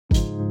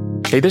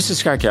Hey, this is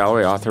Scott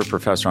Galloway, author,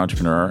 professor,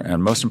 entrepreneur,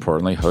 and most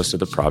importantly, host of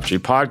the Prop G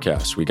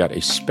podcast. We got a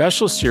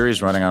special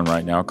series running on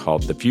right now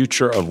called The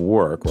Future of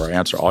Work, where I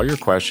answer all your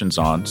questions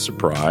on,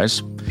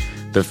 surprise,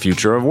 the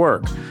future of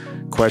work.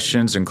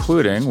 Questions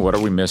including, what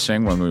are we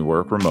missing when we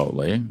work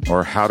remotely?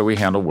 Or how do we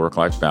handle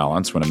work-life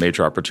balance when a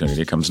major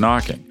opportunity comes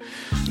knocking?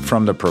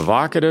 From the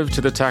provocative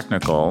to the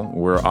technical,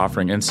 we're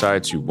offering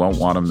insights you won't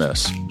want to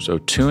miss. So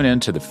tune in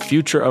to The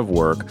Future of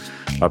Work,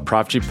 a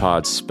Prop G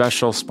Pod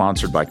special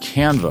sponsored by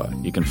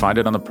Canva. You can find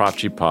it on the Prop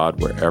G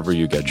Pod wherever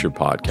you get your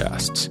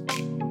podcasts.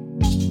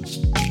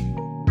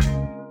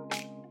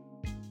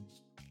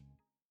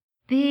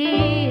 Be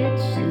it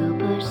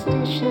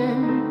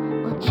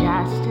superstition or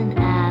just an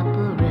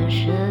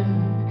apparition,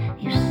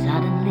 you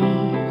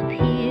suddenly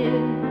appeared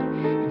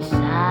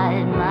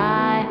inside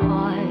my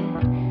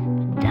heart.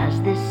 But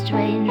does this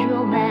strange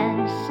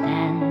romance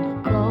stand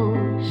the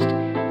ghost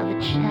of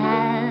a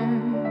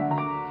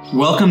chance?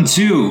 Welcome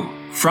to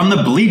From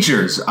the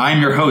Bleachers.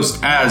 I'm your host,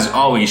 as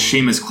always,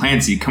 Seamus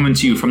Clancy, coming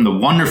to you from the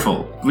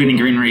wonderful Bleeding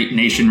Green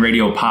Nation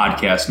Radio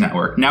Podcast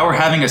Network. Now we're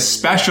having a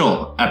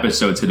special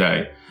episode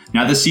today.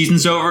 Now the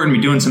season's over, we're going to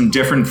be doing some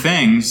different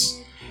things,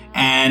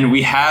 and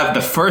we have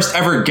the first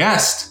ever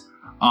guest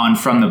on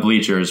From the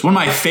Bleachers, one of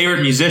my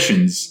favorite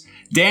musicians,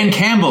 Dan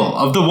Campbell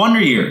of the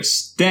Wonder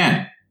Years.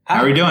 Dan,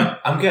 how are you doing?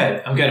 I'm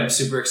good. I'm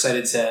super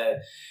excited to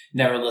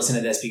never listen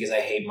to this because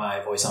I hate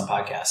my voice on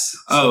podcasts.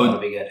 So that'll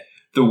be good.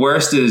 The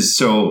worst is,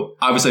 so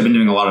obviously I've been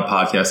doing a lot of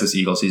podcasts this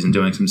Eagle season,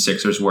 doing some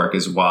Sixers work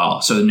as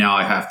well. So now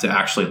I have to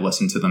actually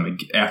listen to them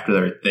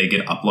after they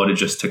get uploaded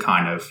just to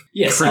kind of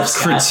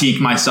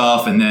critique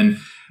myself. And then,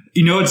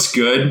 you know, it's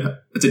good.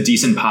 It's a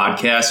decent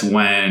podcast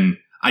when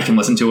I can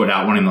listen to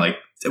it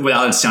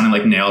without it sounding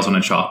like nails on a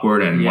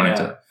chalkboard and wanting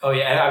to. Oh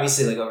yeah. And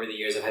obviously, like over the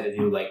years, I've had to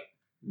do like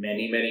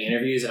many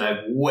interviews, and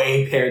I've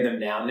way pared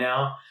them down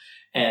now.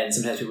 And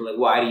sometimes people are like,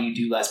 why do you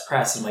do less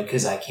press? I'm like,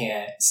 because I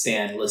can't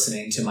stand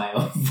listening to my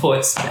own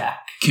voice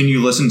back. Can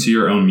you listen to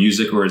your own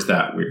music, or is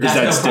that weird?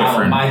 That's no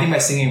different. I think my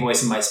singing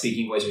voice and my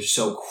speaking voice are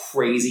so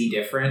crazy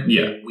different.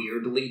 Yeah. And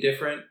weirdly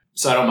different.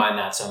 So I don't mind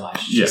that so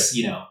much. Just,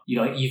 you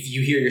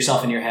hear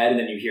yourself in your head and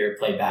then you hear it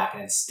play back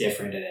and it's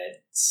different and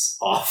it's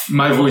off.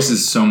 My voice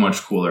is so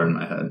much cooler in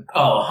my head.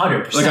 Oh,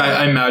 100%. Like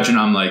I imagine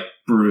I'm like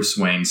Bruce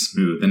Wayne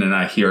smooth, and then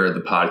I hear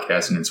the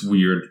podcast and it's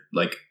weird,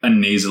 like a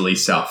nasally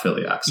South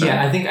Philly accent.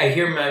 Yeah, I think I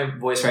hear my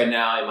voice right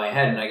now in my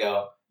head and I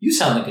go, you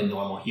sound like a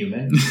normal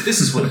human.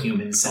 This is what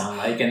humans sound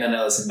like. And then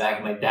I listen back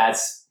and I'm like,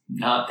 that's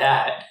not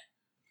that.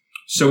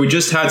 So we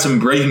just had some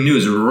breaking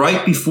news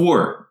right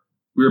before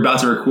we were about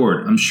to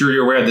record. I'm sure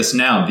you're aware of this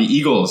now. The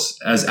Eagles,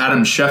 as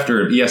Adam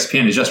Schefter of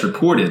ESPN has just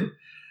reported,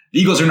 the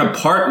Eagles are going to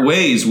part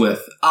ways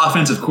with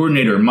offensive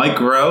coordinator Mike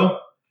Groh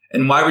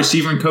and wide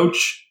receiver and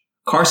coach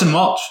Carson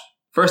Walsh.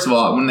 First of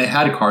all, when they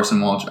had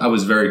Carson Walsh, I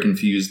was very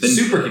confused.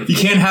 Super confused.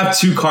 You can't have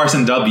two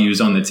Carson W's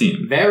on the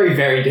team. Very,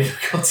 very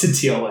difficult to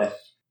deal with.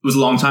 It was a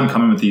long time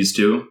coming with these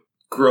two.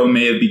 Groh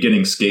may be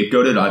getting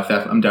scapegoated.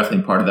 I'm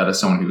definitely part of that as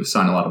someone who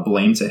assigned a lot of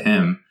blame to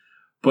him.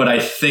 But I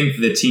think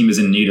the team is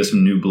in need of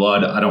some new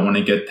blood. I don't want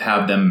to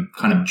have them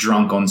kind of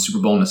drunk on Super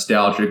Bowl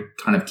nostalgia,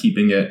 kind of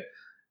keeping it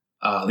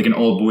like an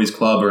old boys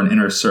club or an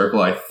inner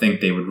circle. I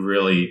think they would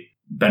really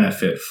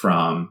benefit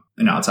from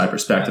an outside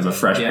perspective, a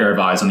fresh pair of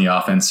eyes on the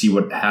offense, see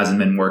what hasn't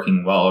been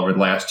working well over the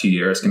last 2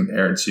 years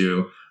compared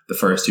to the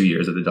first 2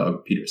 years of the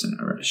Doug Peterson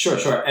era.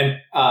 Sure. And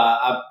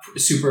a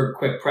super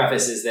quick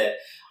preface is that,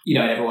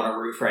 I never want to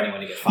root for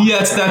anyone to get fired. Yeah,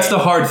 that's the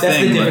hard thing.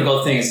 That's the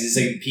difficult thing. Is it's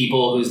like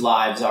people whose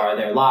lives are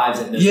their lives,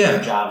 and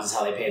their jobs is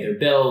how they pay their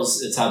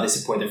bills. It's how they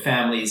support their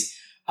families.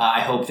 I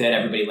hope that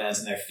everybody lands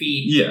on their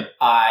feet. Yeah.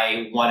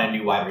 I want a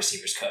new wide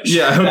receivers coach.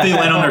 Yeah, I hope they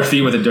land on their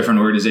feet with a different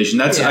organization.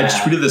 I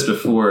tweeted this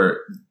before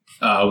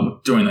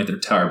during like their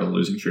terrible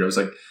losing streak. I was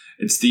like,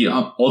 it's the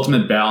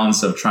ultimate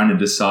balance of trying to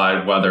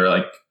decide whether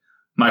like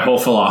my whole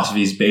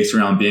philosophy is based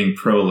around being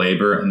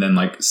pro-labor and then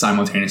like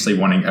simultaneously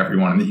wanting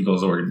everyone in the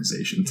Eagles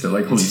organization to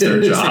like lose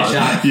their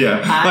job. Yeah.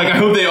 I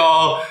hope they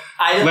all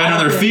land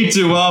on their feet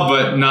too well,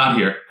 but not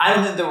here. I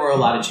don't think there were a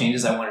lot of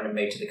changes I wanted to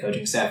make to the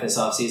coaching staff this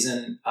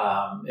offseason.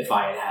 If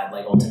I had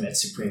like ultimate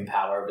supreme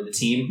power over the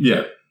team,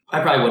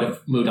 I probably would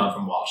have moved on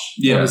from Walsh.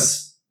 Yeah.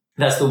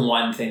 That's the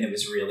one thing that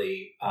was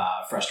really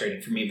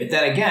frustrating for me. But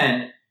then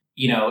again,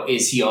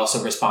 is he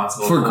also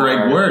responsible for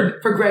Greg Ward?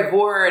 For Greg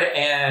Ward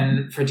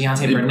and for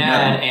Deontay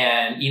Burnett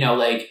and,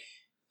 like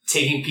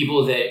taking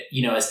people that,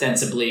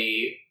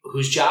 ostensibly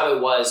whose job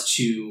it was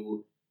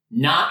to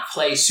not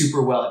play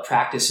super well at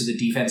practice so the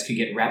defense could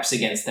get reps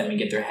against them and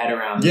get their head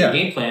around the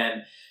game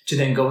plan to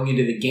then going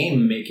into the game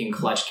and making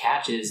clutch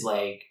catches.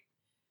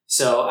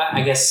 So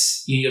I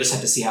guess you'll just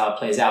have to see how it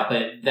plays out.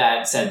 But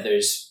that said,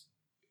 there's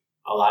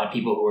a lot of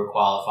people who are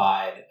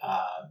qualified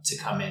to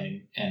come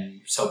in,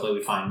 and hopefully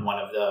we find one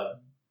of the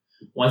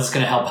ones that's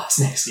going to help us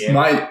next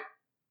year.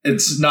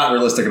 It's not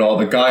realistic at all.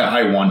 The guy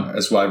I want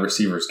as wide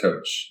receivers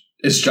coach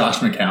is Josh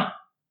McCown.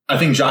 I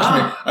think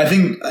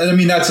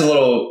that's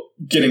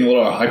getting a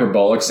little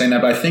hyperbolic saying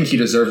that, but I think he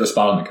deserves a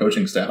spot on the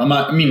coaching staff.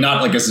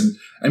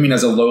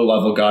 As a low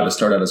level guy to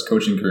start out his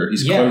coaching career.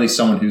 He's clearly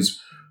someone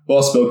who's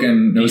well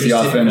spoken, knows the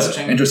offense,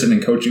 interested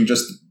in coaching.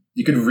 Just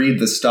you could read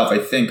the stuff. I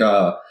think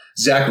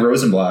Zach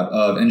Rosenblatt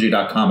of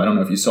NJ.com, I don't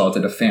know if you saw it,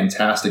 did a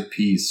fantastic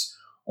piece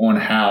on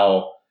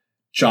how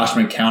Josh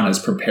McCown has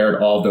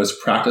prepared all of those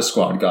practice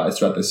squad guys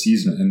throughout the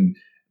season, and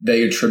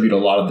they attribute a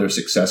lot of their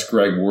success,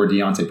 Greg Ward,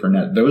 Deontay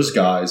Burnett, those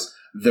guys,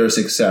 their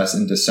success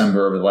in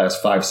December over the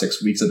last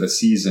 5-6 weeks of the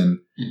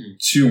season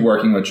to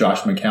working with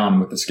Josh McCown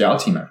with the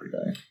scout team every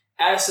day.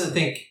 I also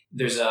think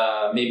there's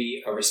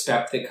maybe a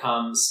respect that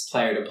comes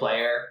player to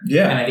player.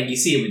 Yeah. And I think you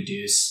see it with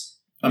Deuce.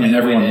 I mean,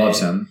 everyone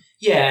loves him.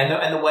 Yeah,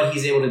 and what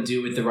he's able to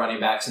do with the running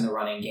backs in the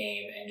running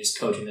game and just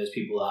coaching those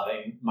people up. I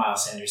mean,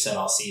 Miles Sanders said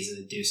all season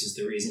that Deuce is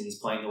the reason he's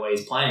playing the way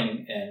he's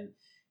playing, and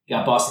he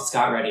got Boston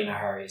Scott ready in a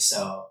hurry.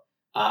 So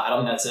I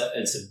don't think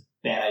it's a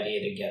bad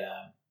idea to get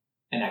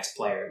an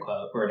ex-player to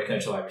quote or to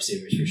coach the wide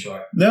receivers for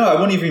sure. No, I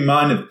wouldn't even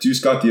mind if Deuce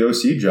got the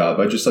OC job.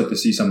 I just like to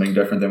see something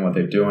different than what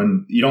they do,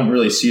 and you don't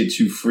really see it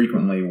too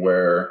frequently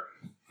where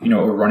a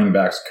running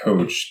backs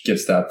coach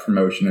gets that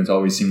promotion. It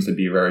always seems to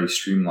be very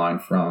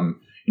streamlined from.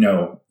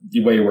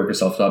 The way you work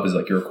yourself up is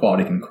like you're a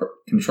quality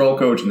control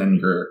coach, and then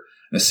you're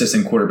an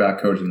assistant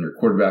quarterback coach, and you're a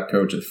quarterback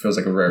coach. It feels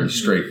like a very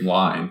straight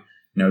line.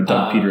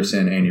 Doug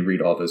Peterson, Andy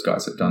Reid, all those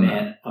guys have done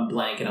that. I'm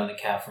blanking on the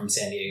cat from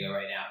San Diego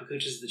right now. Who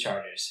coaches the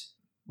Chargers?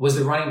 Was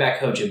the running back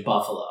coach at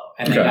Buffalo,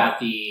 and then got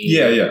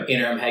the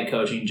interim head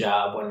coaching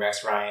job when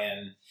Rex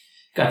Ryan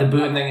got the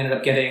boot, and then ended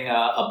up getting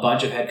a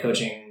bunch of head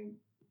coaching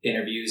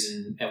interviews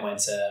and went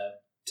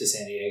to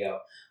San Diego.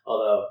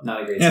 Although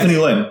not a great Anthony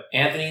Lynn.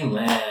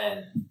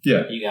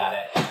 Yeah. You got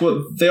it.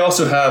 Well, they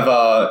also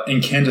have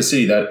in Kansas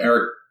City that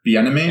Eric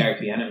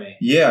Bieniemy.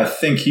 Yeah, I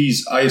think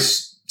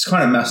it's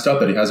kind of messed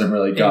up that he hasn't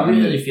really gotten it.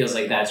 It really feels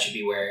like that should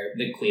be where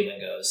the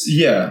Cleveland goes.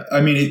 Yeah,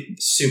 I mean...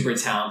 super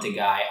talented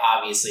guy,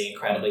 obviously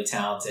incredibly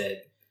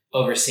talented,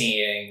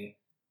 overseeing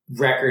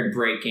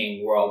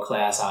record-breaking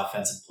world-class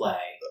offensive play.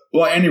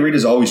 Well, Andy Reid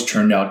has always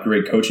turned out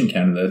great coaching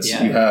candidates.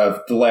 Yeah. You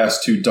have the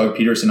last two. Doug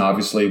Peterson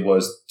obviously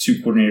was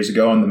 2 coordinators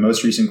ago, and the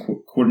most recent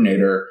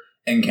coordinator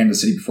in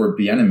Kansas City before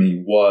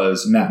Bieniemy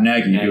was Matt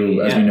Nagy,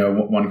 who, as we know,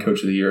 won Coach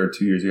of the Year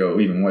 2 years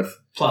ago, even with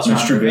plus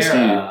Ron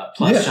Rivera,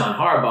 plus John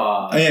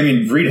Harbaugh. I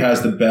mean, Reid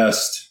has the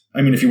best.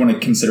 I mean, if you want to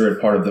consider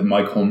it part of the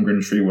Mike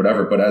Holmgren tree,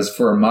 whatever. But as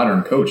for a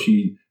modern coach,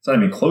 it's not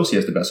even close. He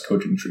has the best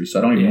coaching tree. So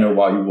I don't even know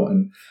why you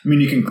wouldn't. I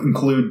mean, you can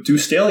include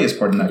Deuce Staley as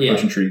part of that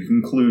coaching tree. You can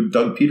include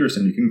Doug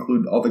Peterson. You can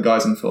include all the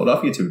guys in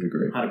Philadelphia to a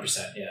degree. 100%,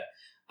 yeah.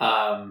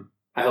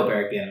 I hope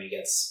Eric Bieniemy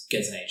gets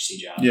an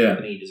HC job. Yeah. I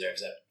think he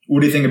deserves it.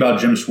 What do you think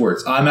about Jim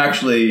Schwartz?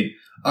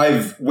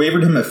 I've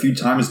wavered him a few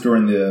times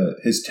during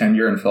his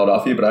tenure in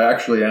Philadelphia, but I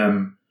actually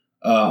am.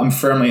 I'm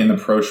firmly in the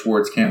pro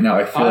Schwartz camp now.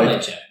 I feel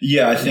like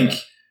I think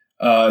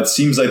it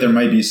seems like there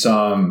might be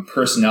some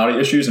personality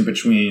issues in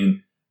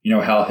between.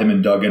 How him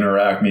and Doug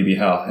interact, maybe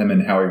how him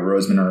and Howie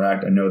Roseman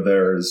interact. I know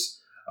there's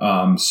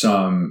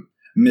some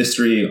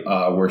mystery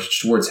where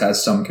Schwartz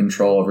has some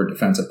control over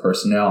defensive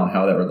personnel and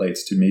how that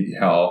relates to maybe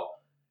how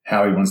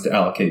he wants to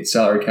allocate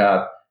salary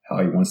cap, how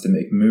he wants to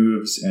make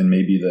moves, and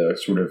maybe the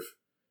sort of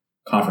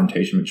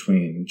confrontation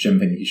between Jim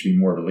thinking he should be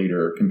more of a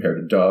leader compared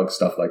to Doug,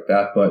 stuff like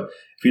that. But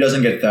if he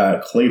doesn't get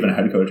that Cleveland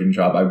head coaching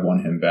job, I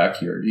want him back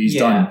here. He's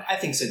done. I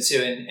think so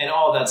too. And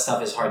all of that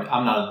stuff is hard.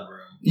 I'm not in the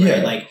room. Right?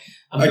 Yeah. Like,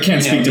 I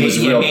can't speak to his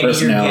real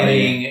personality.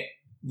 You're getting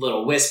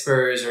little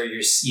whispers, or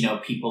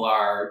people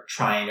are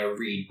trying to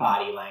read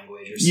body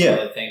language or some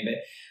other thing.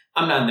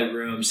 But I'm not in the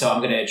room, so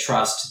I'm going to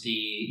trust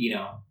the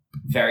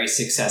very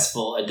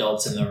successful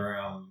adults in the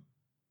room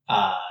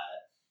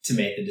to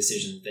make the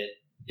decisions that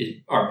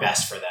are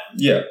best for them.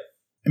 Yeah.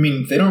 I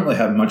mean, they don't really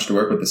have much to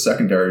work with the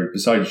secondary.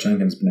 Besides,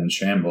 Jenkins been in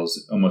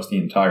shambles almost the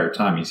entire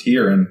time he's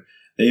here, and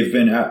they've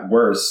been at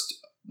worst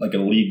like a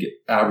league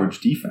average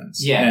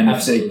defense. Yeah, and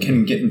absolutely. If they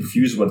can get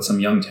infused with some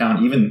young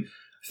talent, even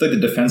I feel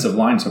like the defensive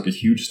line took a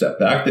huge step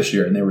back this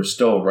year, and they were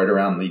still right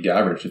around league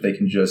average. If they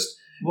can just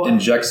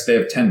inject, they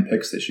have 10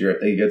 picks this year.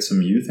 If they get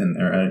some youth in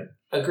there,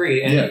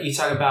 agreed. And you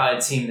talk about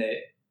a team that.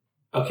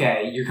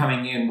 Okay, you're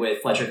coming in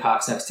with Fletcher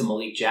Cox next to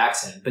Malik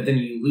Jackson, but then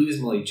you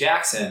lose Malik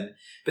Jackson.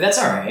 But that's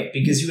all right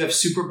because you have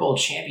Super Bowl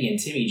champion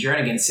Timmy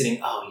Jernigan sitting, he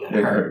got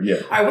hurt. Yeah.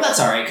 All right, well,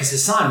 that's all right because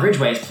Hassan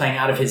Ridgeway is playing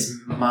out of his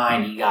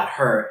mind. He got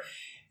hurt.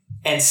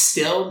 And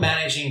still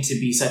managing to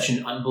be such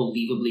an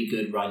unbelievably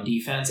good run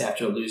defense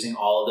after losing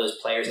all of those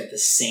players at the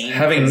same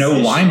having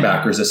position. No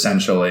linebackers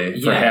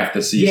essentially for half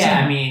the season. Yeah,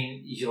 I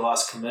mean, you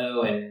lost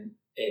Camus and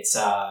it's...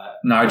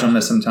 Nigel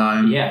missed some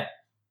time. Yeah.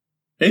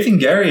 Nathan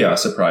Gary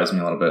surprised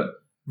me a little bit.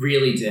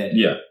 Really did.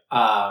 Yeah.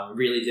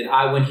 Really did.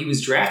 When he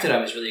was drafted,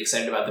 I was really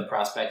excited about the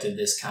prospect of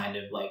this kind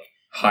of like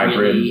hybrid,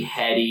 really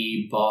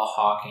heady, ball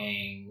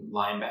hawking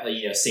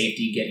linebacker,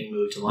 safety getting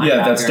moved to linebacker.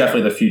 Yeah, that's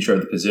definitely the future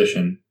of the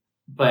position.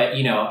 But,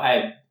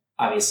 I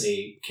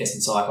obviously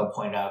Kiston Solako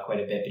pointed out quite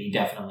a bit, but he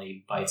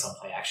definitely bites on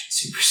play action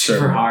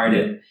super hard. Yeah.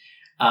 And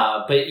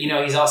but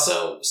he's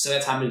also still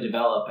got time to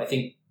develop. I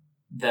think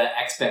the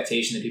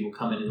expectation that people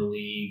come into the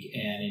league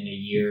and in a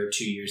year,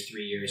 2 years,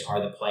 3 years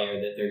are the player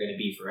that they're going to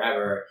be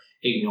forever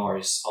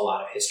ignores a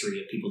lot of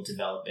history of people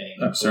developing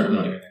later in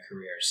their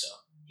career. So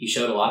he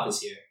showed a lot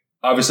this year.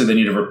 obviously they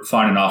need to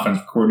find an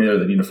offensive coordinator.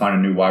 They need to find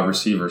a new wide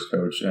receivers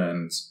coach.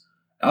 And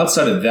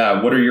outside of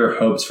that, what are your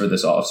hopes for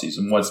this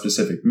offseason? What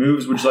specific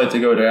moves would you like to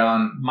go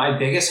down? My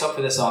biggest hope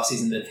for this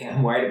offseason, the thing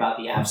I'm worried about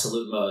the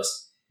absolute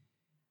most,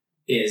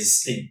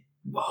 is a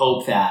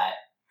hope that,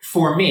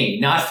 for me,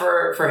 not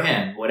for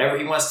him, whatever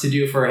he wants to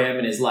do for him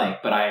in his life,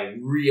 but I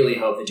really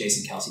hope that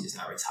Jason Kelce does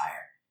not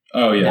retire.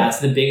 Oh, yeah. That's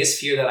the biggest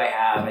fear that I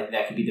have. I think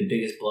that could be the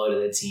biggest blow to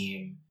the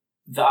team.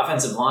 The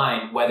offensive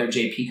line, whether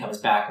JP comes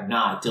back or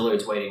not,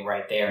 Dillard's waiting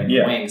right there in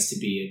the wings to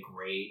be a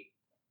great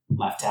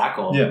left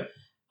tackle. Yeah.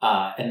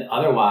 And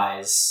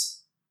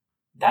otherwise,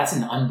 that's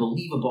an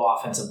unbelievable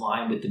offensive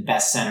line with the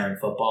best center in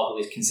football,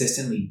 who has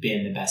consistently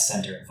been the best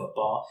center in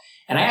football.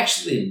 And I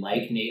actually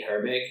like Nate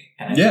Herbig,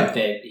 and I think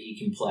that he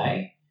can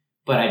play.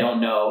 But I don't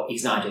know.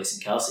 He's not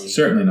Jason Kelce.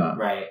 Certainly not.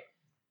 Right.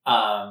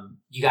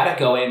 You got to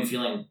go in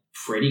feeling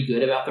pretty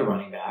good about the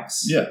running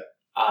backs. Yeah.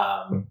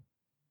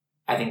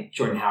 I think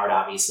Jordan Howard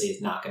obviously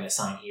is not going to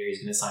sign here.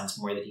 He's going to sign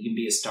somewhere that he can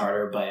be a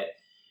starter, but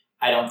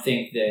I don't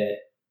think that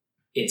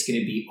it's going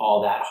to be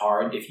all that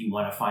hard if you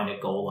want to find a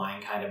goal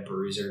line kind of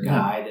bruiser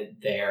guy that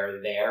they're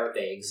there,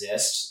 they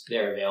exist,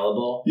 they're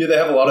available. Yeah, they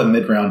have a lot of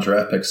mid-round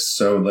draft picks.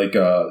 So, like,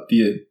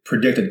 the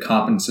predicted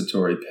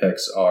compensatory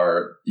picks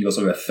are, you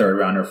also have a third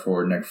rounder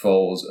for Nick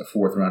Foles, a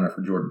fourth rounder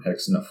for Jordan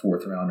Hicks, and a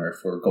fourth rounder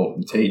for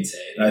Golden Tate.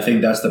 And I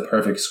think that's the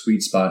perfect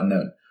sweet spot in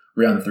that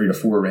round 3 to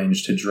 4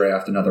 range to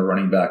draft another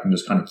running back and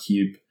just kind of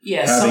keep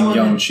having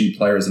young, cheap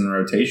players in the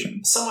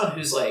rotation. Someone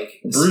who's like,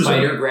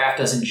 spider graph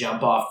doesn't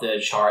jump off the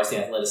charts,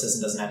 the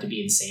athleticism doesn't have to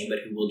be insane, but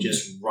who will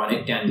just run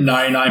it down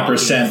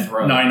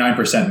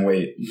 99%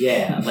 weight.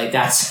 Yeah, like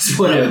that's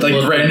what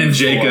like Brandon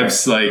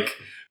Jacobs, like...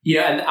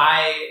 Yeah, and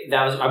I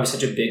was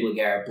such a big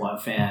LeGarrette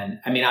Blount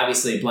fan. I mean,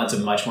 obviously Blount's a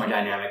much more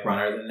dynamic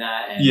runner than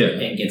that,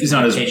 and gets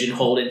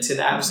pigeonholed into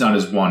that. It's not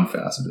as one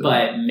faceted.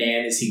 But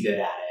man, is he good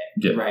at it.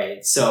 Yeah.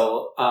 Right.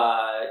 So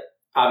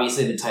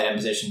obviously the tight end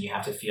position, you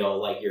have to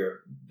feel like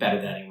you're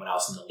better than anyone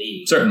else in the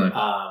league. Certainly.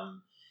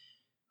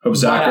 Hope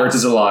Zach Ertz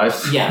is alive.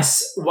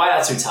 Yes.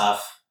 Wideouts are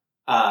tough.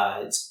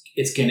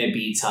 It's going to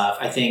be tough.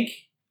 I think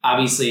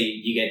obviously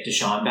you get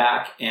Deshaun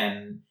back,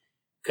 and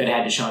could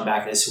have had Deshaun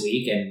back this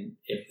week. And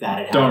if that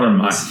had happened, don't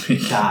remind me.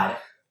 God.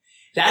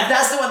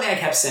 That's the one thing I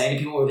kept saying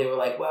to people, they were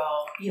like,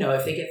 well,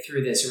 if they get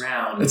through this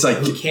round, it's like,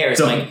 who cares?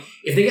 Like,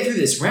 if they get through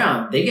this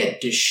round, they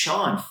get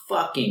Deshaun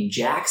fucking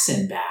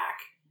Jackson back,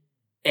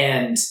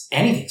 and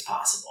anything's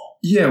possible.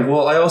 Yeah,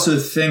 well, I also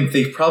think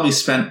they probably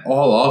spent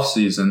all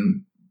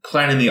offseason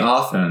planning the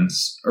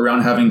offense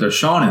around having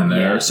Deshaun in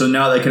there. Yeah. So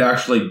now they could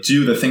actually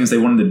do the things they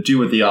wanted to do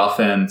with the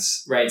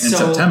offense in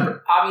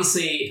September.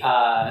 Obviously,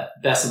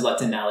 best of luck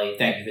to Nelly.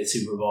 Thank you for the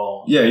Super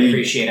Bowl. Yeah, I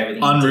appreciate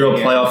everything. Unreal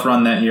playoff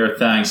run that year.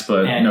 Thanks,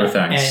 but no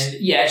thanks.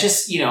 And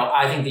just,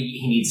 I think that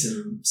he needs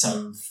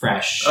some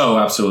fresh. Oh,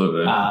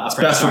 absolutely. It's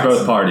best for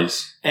both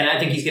parties. And I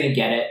think he's going to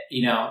get it.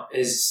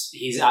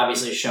 He's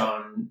obviously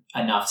shown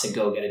enough to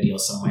go get a deal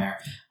somewhere.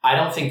 I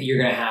don't think that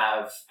you're going to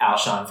have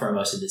Alshon for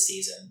most of the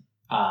season.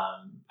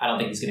 I don't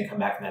think he's going to come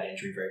back from that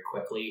injury very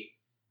quickly.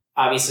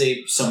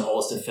 Obviously, some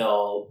holes to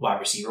fill wide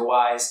receiver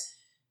wise.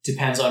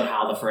 Depends on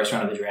how the first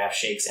round of the draft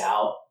shakes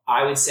out.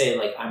 I would say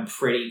I'm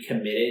pretty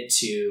committed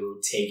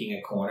to taking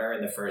a corner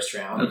in the first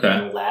round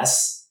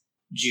unless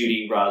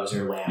Judy, Ruggs,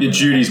 or Lamb. Yeah,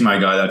 Judy's my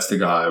guy. That's the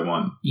guy I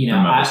want.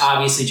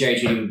 Obviously Jerry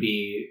Judy would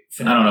be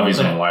phenomenal. I don't know if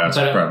he's on the wideouts.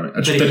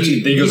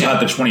 He goes out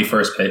the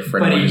 21st pick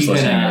for anyone who's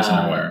listening and isn't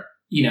aware.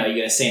 You're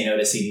going to say no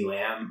to CeeDee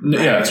Lamb.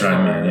 Yeah, that's right.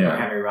 Or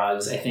Henry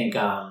Ruggs. I think...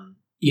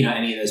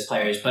 any of those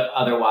players. But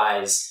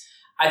otherwise,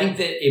 I think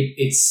that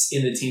it's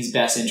in the team's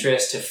best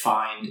interest to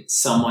find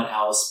someone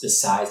else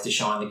besides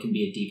Deshaun that can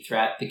be a deep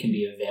threat, that can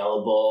be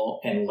available,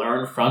 and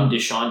learn from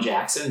Deshaun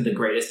Jackson, the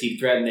greatest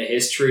deep threat in the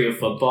history of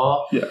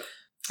football. Yeah.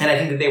 And I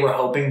think that they were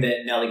hoping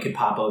that Nelly could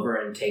pop over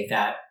and take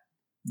that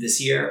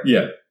this year.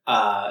 Yeah.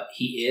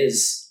 He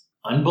is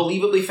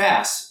unbelievably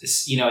fast.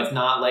 It's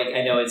not like,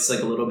 I know it's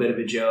like a little bit of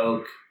a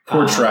joke.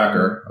 Poor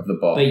tracker of the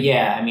ball. But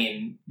yeah,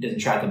 doesn't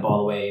track the ball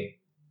the way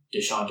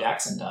Deshaun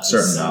Jackson does.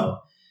 Certainly.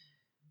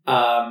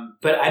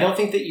 But I don't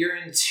think that you're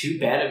in too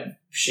bad of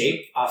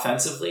shape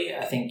offensively.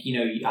 I think,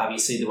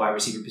 obviously the wide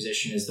receiver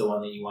position is the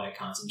one that you want to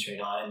concentrate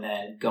on. And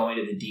then going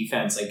to the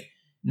defense,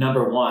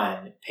 number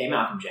one, pay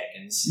Malcolm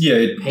Jenkins. Yeah,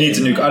 it needs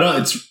a new...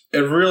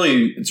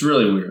 It's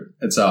really weird.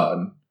 It's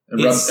odd.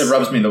 It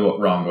rubs me the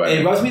wrong way.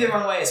 It rubs me the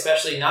wrong way,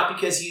 especially not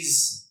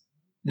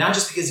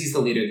just because he's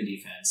the leader of the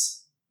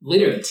defense,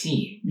 leader of the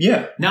team.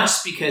 Yeah. Not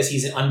just because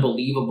he's an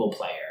unbelievable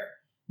player.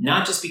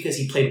 Not just because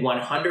he played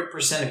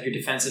 100% of your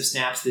defensive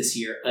snaps this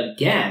year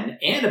again,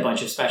 and a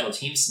bunch of special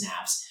team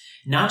snaps.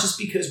 Not just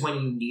because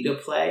when you need a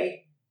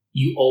play,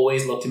 you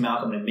always look to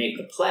Malcolm to make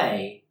the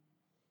play,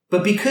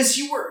 but because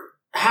you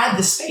had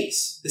the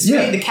space.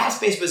 The cap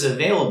space was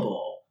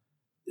available.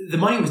 The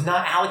money was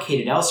not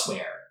allocated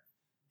elsewhere.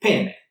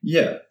 Pay him.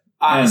 Yeah.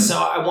 So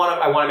I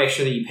want to make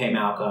sure that you pay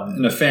Malcolm.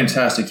 And a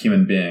fantastic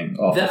human being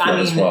off the field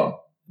as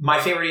well. My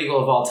favorite Eagle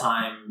of all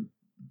time,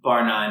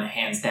 bar none,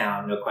 hands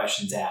down, no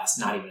questions asked,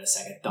 not even a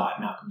second thought,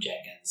 Malcolm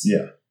Jenkins.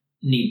 Yeah.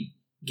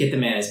 Get the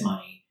man his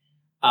money.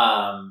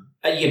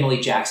 You get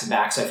Malik Jackson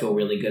back, so I feel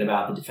really good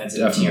about the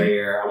defensive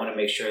interior. I want to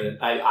make sure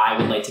that I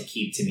would like to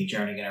keep Timmy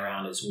Jernigan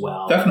around as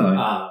well. Definitely.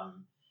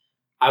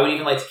 I would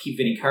even like to keep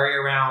Vinny Curry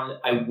around.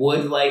 I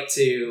would like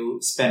to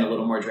spend a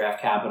little more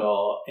draft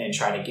capital and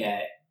try to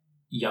get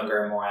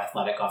younger and more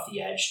athletic off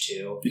the edge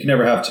too. You can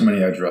never have too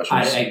many edge rushers.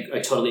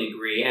 I totally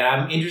agree. And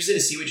I'm interested to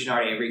see what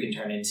Jannard Avery can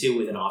turn into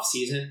with an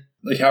offseason.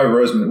 Like Howie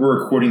Roseman,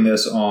 we're recording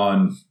this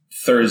on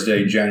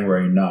Thursday,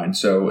 January 9th.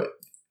 So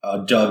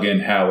Doug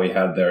and Howie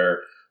had their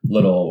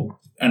little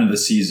end of the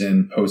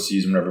season,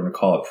 postseason, whatever you want to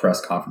call it,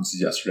 press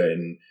conferences yesterday.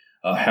 And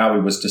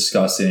Howie was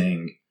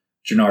discussing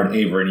Jannard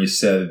Avery, and he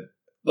said,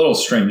 a little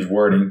strange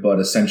wording, but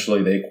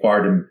essentially they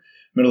acquired him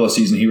middle of the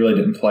season. He really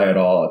didn't play at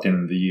all at the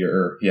end of the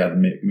year. He had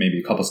maybe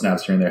a couple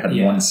snaps here and there, had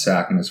one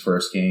sack in his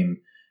first game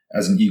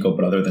as an Eagle,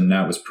 but other than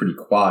that was pretty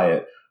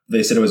quiet.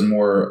 They said it was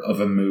more of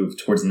a move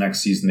towards the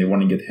next season. They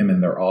want to get him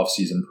in their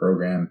off-season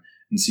program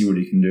and see what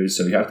he can do.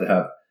 So you have to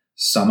have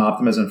some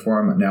optimism for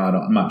him. Now,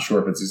 I'm not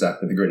sure if it's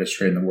exactly the greatest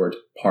trade in the world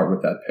to part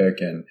with that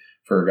pick and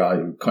for a guy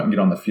who couldn't get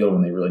on the field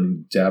when they really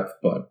need depth,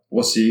 but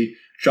we'll see.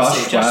 Josh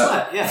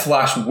Flatt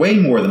flashed way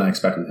more than I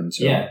expected him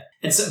to. Yeah.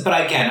 And so,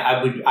 but again,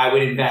 I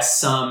would invest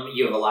some.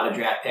 You have a lot of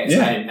draft picks.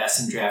 I'd invest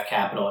some draft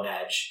capital and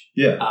edge.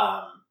 Yeah.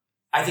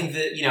 I think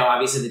that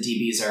obviously the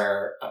DBs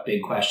are a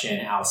big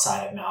question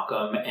outside of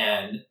Malcolm,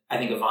 and I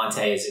think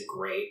Avante is a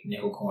great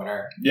nickel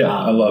corner. Yeah,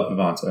 I love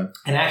Avante,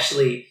 and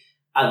actually,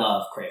 I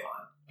love Cravon.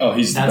 Oh,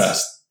 he's the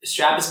best.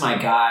 Strap is my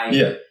guy.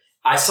 Yeah.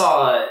 I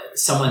saw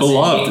someone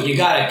say, you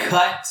got to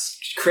cut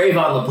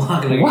Cravon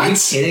LeBlanc. I'm like, are you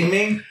kidding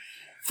me?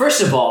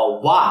 First of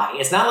all, why?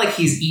 It's not like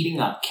he's eating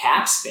up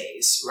cap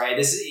space, right?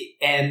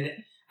 And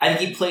I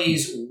think he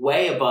plays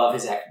way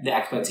above the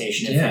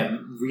expectation of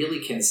him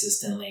really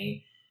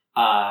consistently.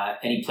 And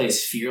he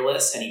plays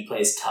fearless and he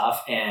plays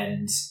tough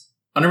and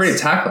underrated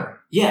tackler.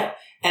 Yeah.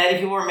 And I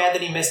think people were mad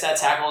that he missed that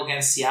tackle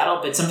against Seattle,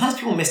 but sometimes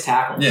people miss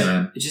tackles. Yeah,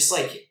 man. It's just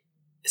like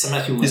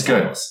sometimes people miss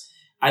tackles.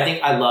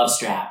 I love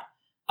Strap.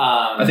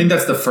 I think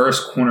that's the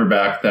first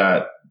cornerback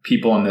that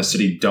people in this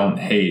city don't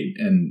hate.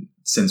 And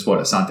since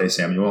Asante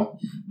Samuel?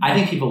 I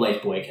think people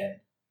liked Boykin.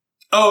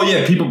 Oh,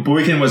 yeah.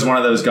 Boykin was one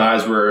of those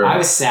guys where... I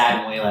was sad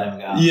when we let him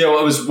go. Yeah, well,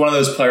 it was one of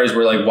those players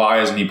where, like,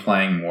 why isn't he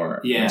playing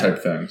more? Yeah.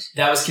 Type things.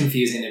 That was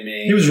confusing to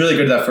me. He was really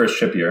good that first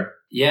chip year.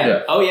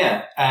 Yeah. Oh,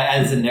 yeah.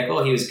 As a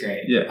nickel, he was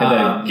great. Yeah. Had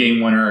that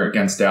game winner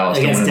against Dallas.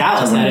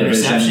 That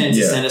interception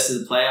to send us to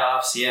the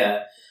playoffs.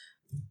 Yeah.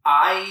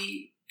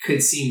 I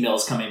could see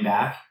Mills coming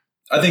back.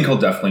 I think he'll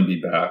definitely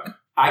be back.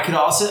 I could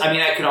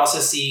also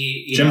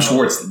see Jim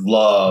Schwartz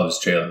loves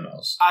Jalen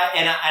Mills.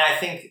 I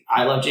think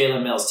I love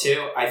Jalen Mills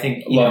too. I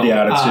think love the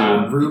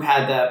attitude. Rube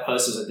had that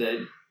post as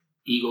the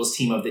Eagles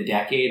team of the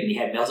decade, and he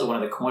had Mills at one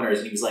of the corners,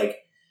 and he was like,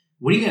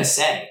 "What are you gonna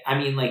say?" I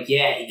mean, like,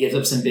 yeah, he gives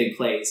up some big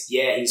plays.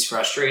 Yeah, he's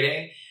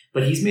frustrating,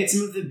 but he's made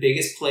some of the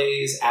biggest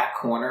plays at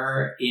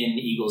corner in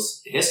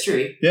Eagles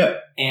history. Yeah,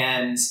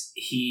 and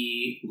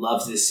he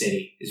loves this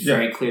city. It's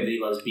very clear that he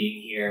loves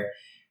being here.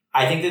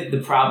 I think that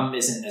the problem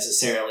isn't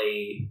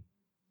necessarily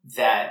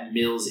that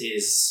Mills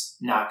is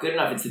not good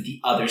enough. It's that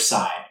the other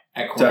side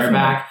at cornerback,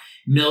 definitely.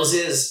 Mills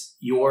is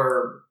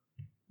your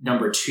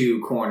number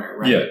 2 corner,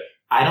 right? Yeah.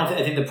 I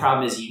think the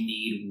problem is you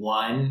need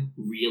one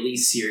really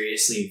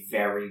seriously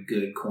very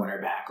good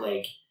cornerback.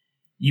 Like,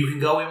 you can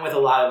go in with a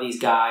lot of these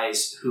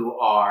guys who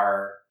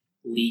are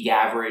league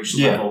average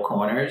level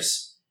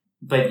corners,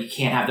 but you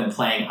can't have them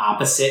playing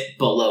opposite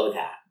below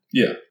that.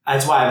 Yeah.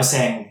 That's why I was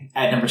saying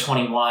at number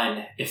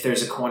 21, if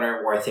there's a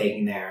corner worth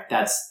taking there,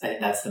 I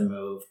think that's the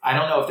move. I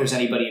don't know if there's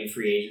anybody in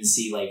free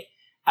agency. Like,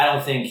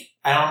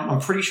 I'm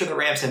pretty sure the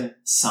Rams haven't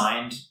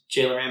signed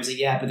Jalen Ramsey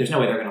yet, but there's no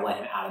way they're going to let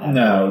him out of that.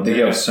 No, they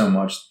give so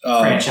much.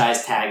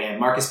 Franchise tag him.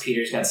 Marcus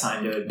Peters got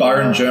signed to it.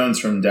 Byron Jones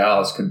from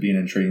Dallas could be an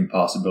intriguing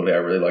possibility. I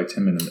really liked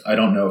him, and I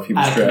don't know if he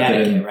was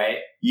drafted in, right?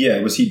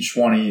 Yeah, was he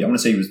 20? I want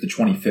to say he was the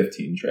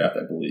 2015 draft,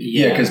 I believe.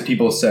 Yeah, because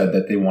people said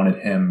that they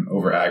wanted him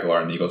over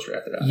Aguilar, and the Eagles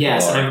drafted Aguilar.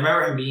 Yes, and I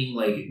remember him being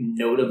like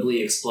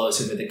notably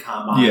explosive at the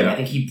combine. Yeah. I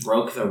think he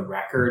broke the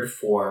record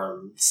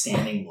for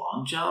standing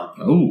long jump.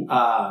 Oh,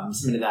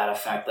 something to that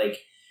effect. Like,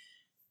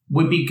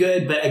 would be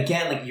good, but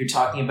again, like, you're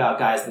talking about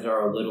guys that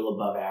are a little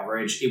above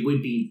average. It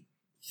would be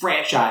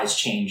franchise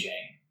changing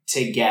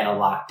to get a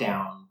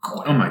lockdown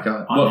corner. Oh my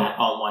god!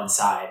 On one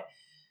side.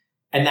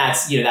 And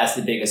that's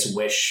the biggest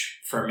wish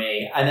for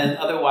me. And then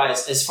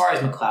otherwise, as far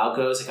as McLeod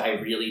goes, like, I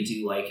really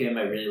do like him.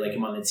 I really like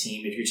him on the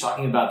team. If you're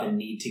talking about the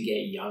need to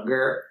get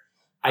younger,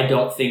 I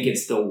don't think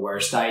it's the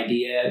worst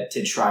idea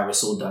to try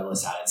Rasul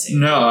Douglas out at safety.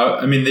 No,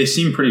 I mean, they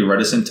seem pretty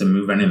reticent to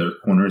move any of their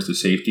corners to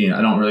safety, and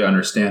I don't really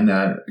understand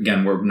that.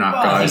 Again, we're not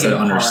guys that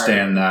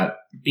understand that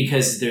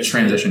because there's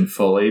transition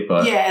fully.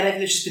 But yeah, and I think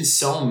there's just been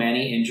so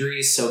many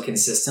injuries so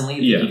consistently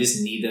that you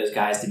just need those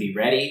guys to be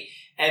ready.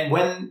 And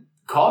when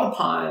called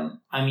upon,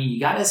 I mean, you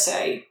got to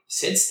say,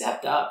 Sid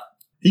stepped up.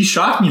 He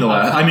shocked me the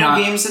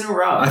last. Games in a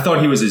row. I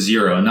thought he was a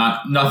 0.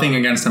 Nothing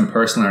against him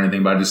personally or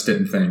anything, but I just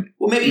didn't think.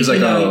 Well, maybe you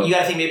got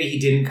to think maybe he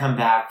didn't come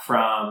back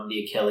from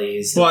the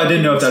Achilles. Well, I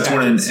didn't know if that's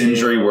one an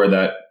injury where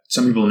that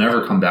some people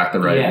never come back the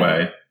right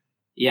way.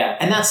 Yeah,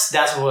 and that's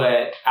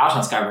what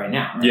Alshon's got right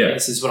now. Right? Yeah.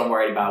 This is what I'm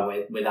worried about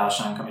with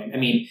Alshon coming. I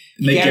mean,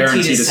 he They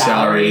guaranteed his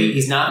salary. salary.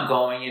 He's not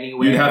going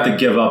anywhere. You'd have to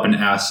give up an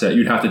asset.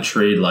 You'd have to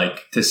trade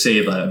to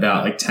save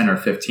about $10 or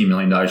 $15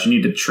 million. You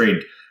need to trade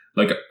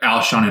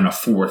Alshon in a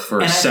fourth for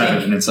a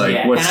seventh, and it's what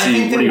are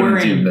you going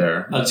to do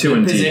there? A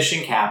good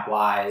position cap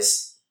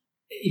wise.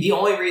 The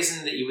only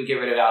reason that you would get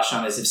rid of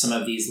Alshon is if some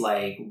of these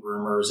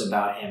rumors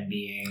about him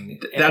being.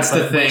 That's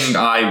the thing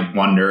I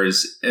wonder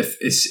is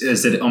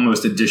it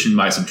almost addition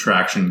by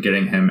subtraction,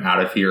 getting him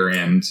out of here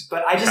and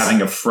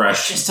having a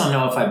fresh. I just don't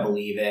know if I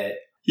believe it.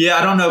 Yeah,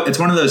 I don't know. It's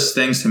one of those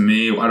things to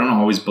me. I don't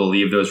always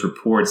believe those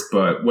reports,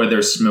 but where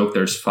there's smoke,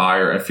 there's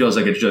fire. It feels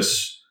like it's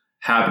just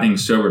happening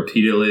so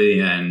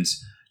repeatedly, and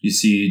you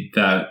see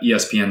that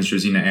ESPN's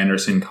Josina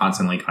Anderson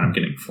constantly kind of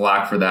getting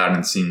flack for that, and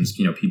it seems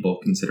people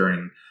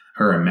considering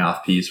her a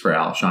mouthpiece for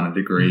Alshon a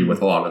degree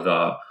with a lot of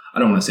I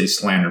don't want to say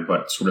slander,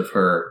 but sort of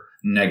her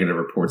negative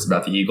reports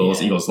about the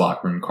Eagles, Eagles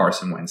locker room,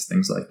 Carson Wentz,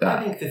 things like that.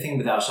 I think the thing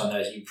with Alshon though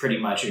is you pretty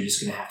much are just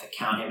going to have to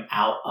count him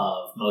out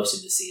of most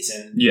of the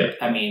season. Yeah,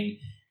 I mean,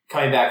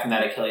 coming back from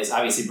that Achilles,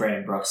 obviously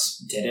Brandon Brooks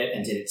did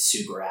it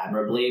super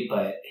admirably,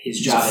 but his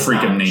job is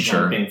not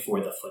jumping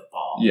for the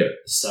football. Yeah,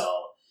 so.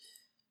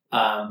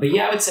 But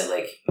yeah, I would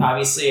say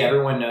obviously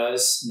everyone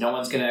knows, no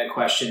one's going to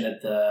question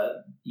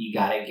that you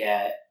got to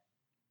get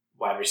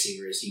wide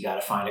receivers, you got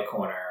to find a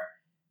corner.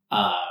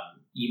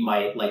 You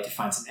might like to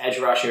find some edge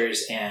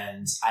rushers,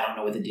 and I don't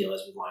know what the deal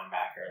is with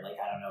linebacker.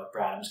 I don't know if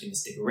Bradham's going to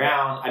stick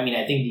around. I mean,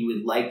 I think you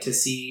would like to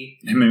see.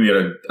 I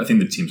think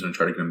the team's going to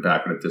try to get him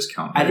back at a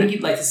discount. I think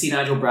you'd like to see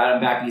Nigel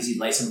Bradham back because you'd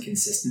like some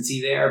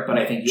consistency there, but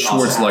I think you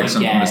Schwartz also have likes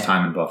some from his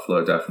time in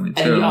Buffalo, definitely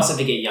too. I think you also have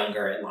to get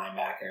younger at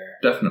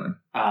linebacker. Definitely.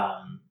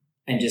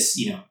 And just,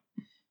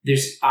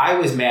 I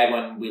was mad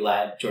when we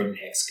let Jordan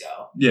Hicks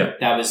go. Yeah.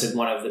 That was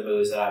one of the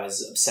moves that I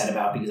was upset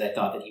about because I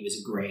thought that he was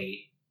a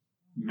great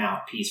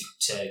mouthpiece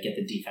to get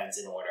the defense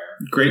in order.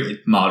 Great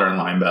modern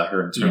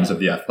linebacker in terms of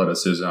the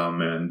athleticism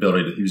and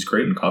ability. He was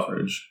great in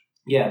coverage.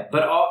 Yeah,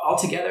 but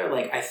altogether,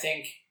 I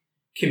think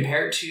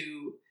compared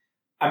to,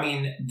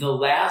 the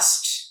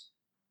last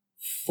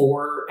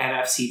 4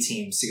 NFC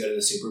teams to go to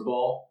the Super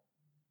Bowl,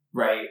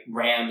 right?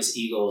 Rams,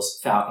 Eagles,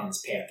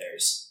 Falcons,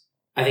 Panthers.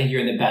 I think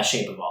you're in the best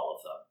shape of all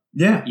of them.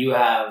 Yeah. You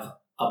have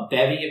a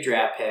bevy of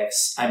draft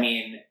picks.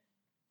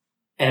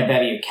 And a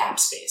bevy of cap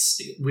space.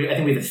 I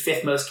think we have the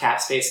 5th most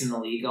cap space in the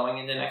league going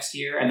into next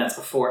year, and that's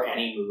before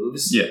any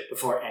moves. Yeah.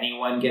 Before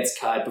anyone gets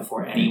cut,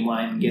 before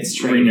anyone gets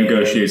traded.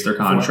 Renegotiates their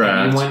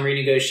contract. Before anyone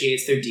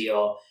renegotiates their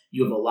deal.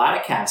 You have a lot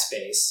of cap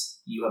space.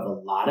 You have a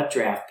lot of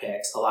draft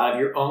picks, a lot of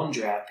your own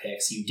draft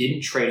picks. You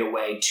didn't trade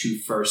away 2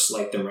 firsts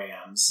like the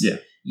Rams. Yeah.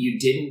 You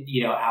didn't,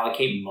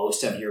 allocate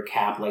most of your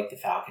cap like the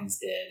Falcons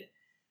did.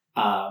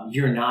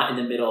 You're not in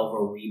the middle of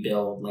a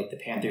rebuild like the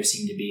Panthers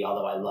seem to be,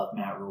 although I love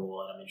Matt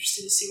Rule and I'm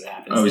interested to see what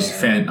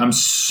happens there. I'm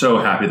so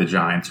happy the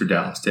Giants or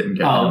Dallas didn't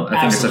get him.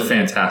 I think it's a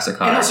fantastic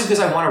hire. And also because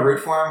I want to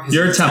root for him.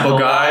 You're a Temple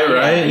guy,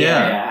 right?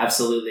 Yeah,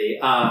 absolutely.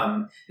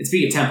 And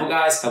speaking of Temple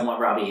guys, I want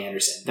Robbie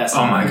Anderson. That's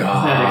my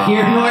God. Neither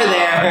here nor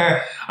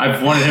there.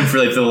 I've wanted him for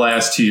the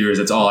last 2 years.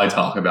 That's all I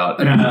talk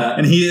about.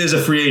 And he is a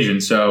free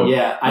agent, so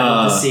yeah, I'd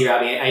love to see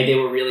Robbie. They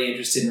were really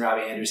interested in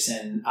Robbie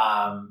Anderson.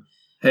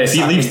 Hey, if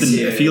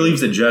he leaves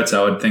the Jets,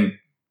 I would think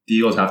the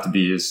Eagles have to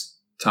be his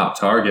top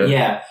target.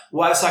 Yeah.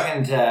 Well, I was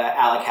talking to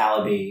Alec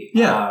Hallaby.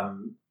 Yeah.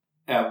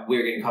 We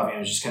were getting coffee, and I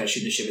was just kind of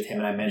shooting the shit with him,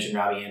 and I mentioned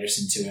Robbie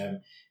Anderson to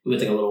him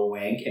with a little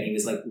wink, and he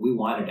was like, "We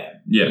wanted him.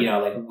 Yeah.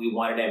 We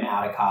wanted him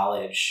out of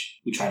college.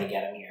 We tried to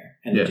get him here,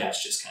 and the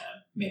Jets just kind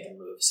of made the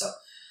move." So,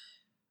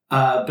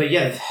 but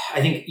yeah,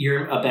 I think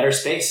you're in a better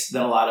space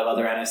than a lot of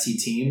other NFC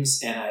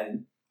teams,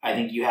 and I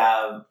think you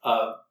have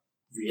a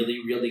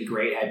really, really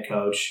great head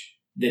coach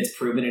that's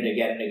proven it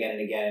again and again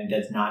and again and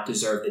does not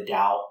deserve the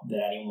doubt that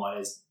anyone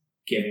is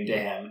giving to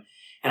him.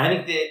 And I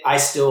think that I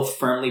still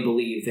firmly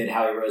believe that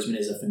Howie Roseman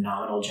is a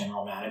phenomenal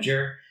general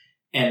manager,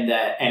 and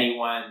that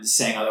anyone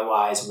saying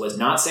otherwise was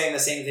not saying the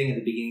same thing at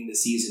the beginning of the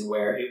season,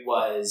 where it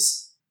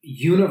was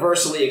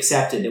universally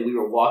accepted that we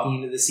were walking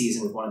into the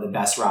season with one of the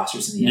best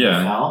rosters in the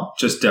NFL.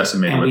 Just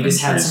decimated. And we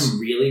just had some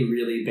really,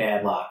 really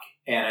bad luck.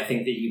 And I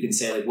think that you can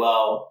say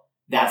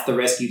that's the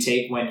risk you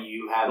take when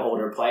you have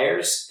older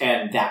players,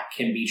 and that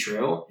can be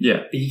true. Yeah.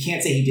 But you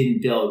can't say he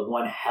didn't build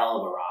one hell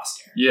of a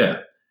roster.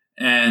 Yeah.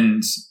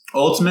 And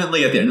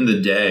ultimately, at the end of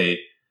the day,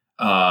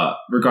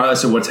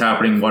 regardless of what's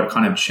happening, what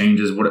kind of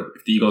changes, what if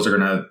the Eagles are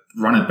going to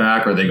run it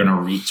back, or are they going to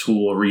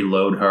retool,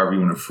 reload, however you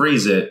want to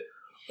phrase it,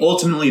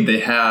 ultimately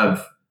they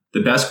have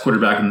the best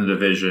quarterback in the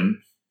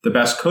division, the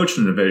best coach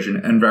in the division,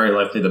 and very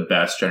likely the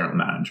best general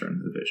manager in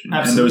the division.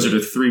 Absolutely. And those are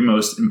the 3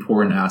 most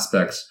important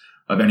aspects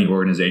of any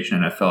organization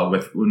in NFL.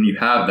 When you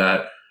have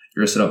that,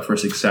 you're set up for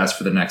success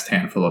for the next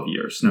handful of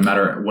years. No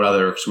matter what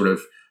other sort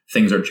of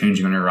things are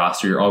changing on your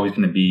roster, you're always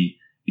going to be,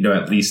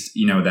 at least,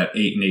 that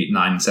 8-8,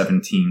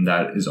 9-7 team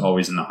that is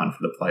always in the hunt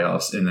for the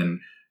playoffs. And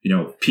then,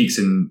 peaks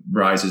and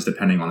rises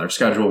depending on their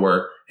schedule,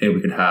 where, hey, we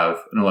could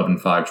have an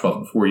 11-5,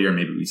 12-4 year.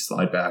 Maybe we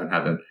slide back and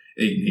have an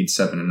 8,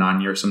 7, and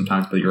 9 years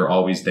sometimes, but you're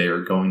always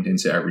there going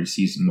into every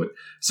season with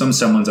some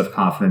semblance of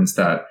confidence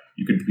that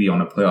you could be on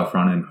a playoff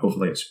run and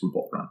hopefully a Super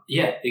Bowl run.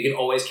 Yeah, you can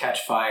always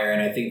catch fire.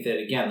 And I think that,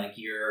 again, like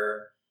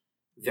you're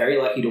very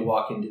lucky to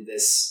walk into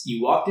this.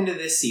 You walked into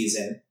this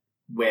season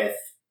with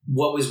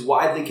what was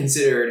widely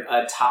considered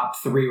a top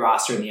 3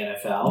 roster in the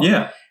NFL.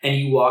 Yeah. And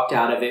you walked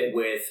out of it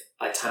with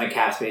a ton of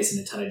cap space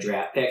and a ton of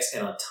draft picks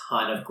and a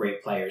ton of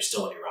great players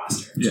still on your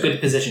roster. It's a good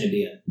position to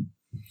be in.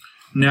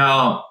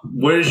 Now,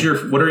 what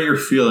are your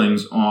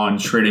feelings on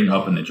trading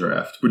up in the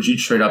draft? Would you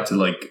trade up to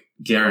like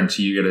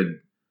guarantee you get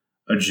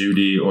a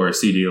Judy or a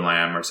CeeDee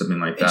Lamb or something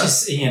like that?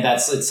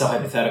 It's so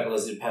hypothetical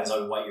as it depends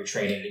on what you're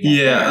trading to get.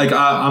 Yeah, like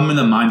I'm in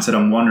the mindset,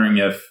 I'm wondering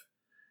if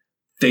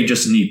they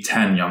just need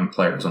 10 young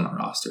players on the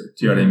roster.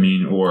 Do you know what I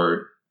mean?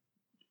 Or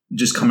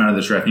just come out of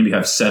the draft, maybe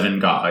have 7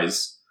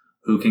 guys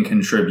who can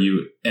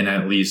contribute in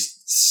at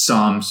least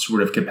some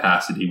sort of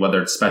capacity,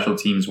 whether it's special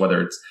teams, whether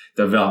it's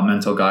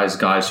developmental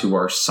guys who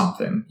are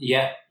something.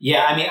 Yeah.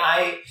 I mean,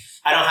 I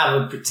don't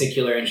have a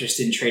particular interest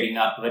in trading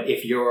up, but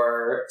if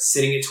you're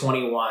sitting at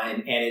 21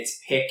 and it's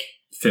pick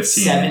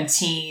 15.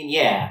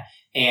 17,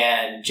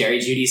 and Jerry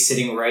Jeudy's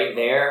sitting right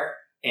there,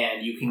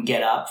 and you can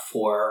get up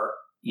for,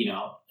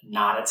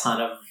 not a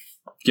ton of...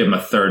 Give him a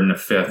 3rd and a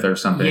 5th or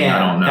something. Yeah, I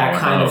don't know that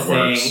kind of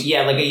thing. Works.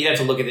 Yeah, like you'd have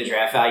to look at the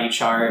draft value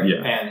chart,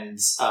 and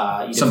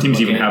some teams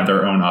even have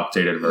their own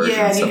updated version.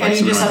 Yeah, and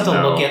you just have to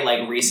look at at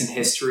like recent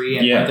history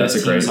and what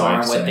those teams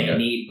are and what they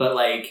need. But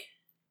like,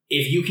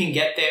 if you can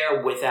get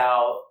there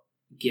without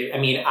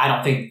I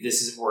don't think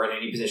we're in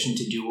any position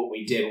to do what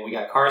we did when we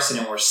got Carson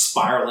and we're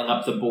spiraling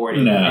up the board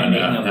and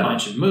making a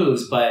bunch of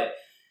moves, but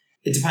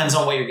it depends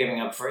on what you're giving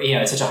up for.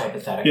 It's such a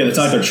hypothetical. Yeah, it's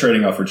not like they're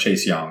trading up for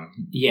Chase Young.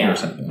 Yeah, or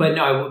something. But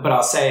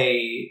I'll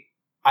say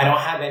I don't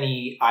have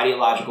any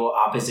ideological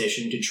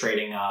opposition to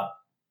trading up.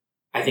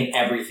 I think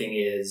everything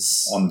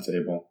is on the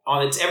table.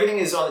 Everything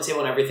is on the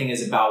table, and everything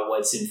is about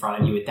what's in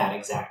front of you at that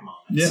exact moment.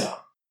 Yeah. So.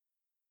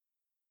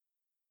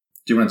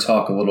 Do you want to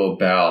talk a little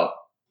about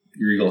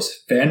your Eagles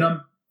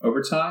fandom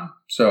over time?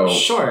 So,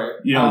 sure.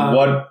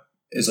 What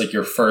is like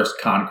your first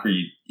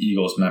concrete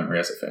Eagles memory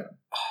as a fan?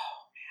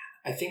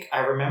 I think I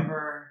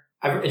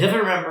definitely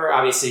remember,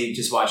 obviously,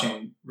 just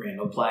watching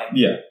Randall play.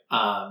 Yeah.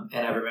 And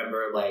I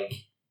remember, like,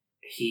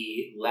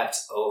 he leapt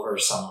over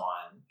someone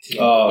to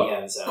get in the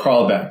end zone.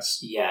 Carl Banks.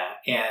 Yeah.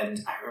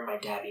 And I remember my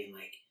dad being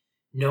like,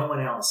 there's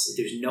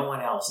no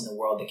one else in the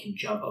world that can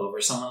jump over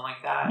someone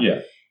like that.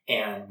 Yeah.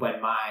 And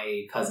when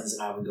my cousins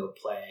and I would go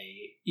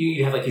play,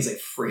 you have like these like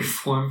free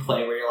form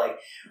play where you're like,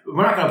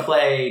 we're not going to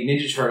play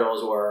Ninja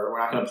Turtles or we're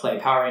not going to play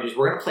Power Rangers.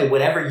 We're going to play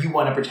whatever you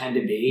want to pretend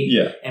to be.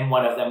 Yeah. And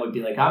one of them would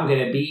be like, I'm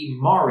going to be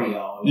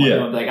Mario. And one of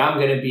them would be like, I'm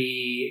going to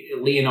be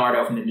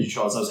Leonardo from the Ninja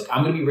Turtles. I was like,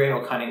 I'm going to be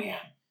Randall Cunningham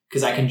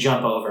because I can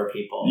jump over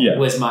people. Yeah.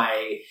 Was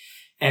my,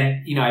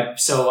 and I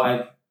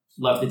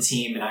loved the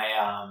team, and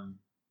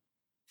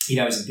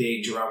I was a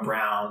big Jerome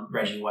Brown,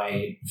 Reggie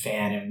White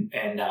fan,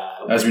 and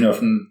as we know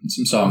from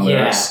some song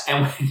lyrics. Yeah,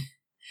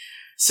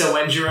 and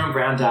when Jerome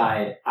Brown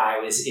died, I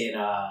was in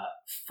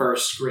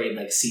first grade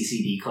like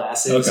CCD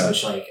classes,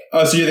 which like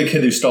so you're the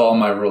kid who stole all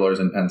my rulers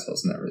and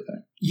pencils and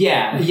everything.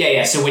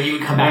 Yeah. So when you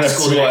would come back to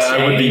school the next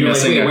day, you were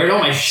like, where'd all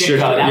my shit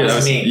go? That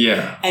was me.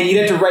 Yeah. And you'd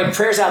have to write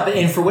prayers out,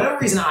 and for whatever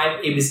reason,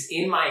 it was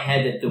in my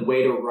head that the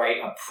way to write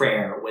a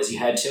prayer was you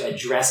had to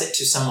address it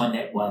to someone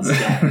that was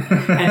dead.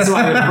 And so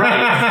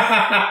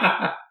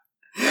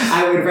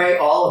I would write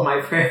all of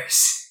my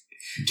prayers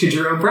to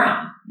Jerome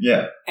Brown.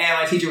 Yeah.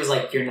 And my teacher was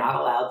like, you're not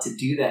allowed to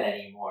do that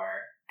anymore.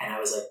 And I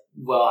was like,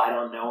 well, I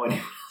don't know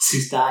anyone else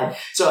who's died.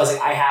 So I was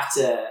like,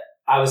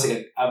 I was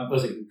a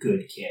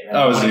good kid. Right?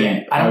 I don't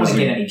want to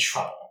get in any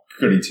trouble.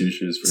 Goody two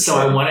shoes for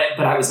so sure.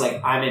 But I was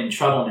like, I'm in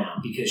trouble now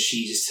because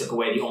she just took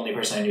away the only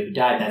person I knew who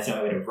died, and that's the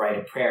only way to write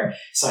a prayer.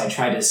 So I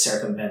tried to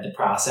circumvent the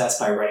process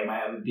by writing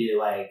I would be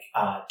like,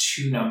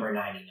 to number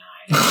 99.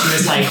 And she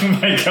was like, oh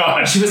my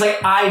God. She was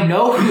like, I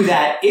know who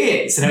that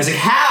is. And I was like,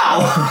 how?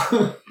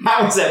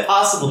 How is that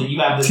possible that you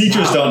have this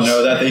Teachers knowledge? don't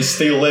know that.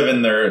 They live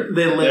in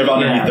they live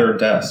underneath their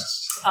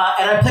desks.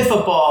 And I played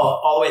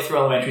football all the way through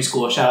elementary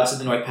school. Shout out to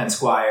the North Penn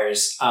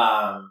Squires.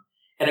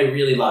 And I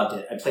really loved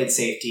it. I played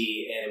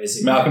safety, and it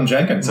was Malcolm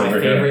Jenkins my over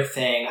favorite here.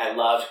 thing. I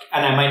loved,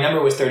 and my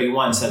number was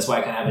 31, so that's why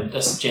I kind of have a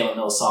Jalen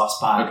Mills soft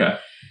spot. Okay.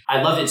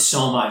 I loved it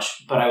so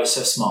much, but I was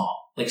so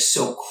small, like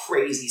so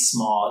crazy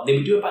small. They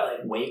would do it by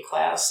like weight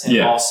class and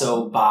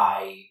also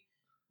by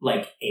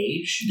like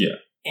age. Yeah.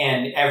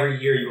 And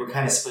every year you were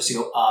kind of supposed to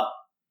go up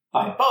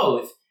by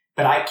both.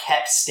 But I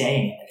kept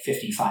staying at like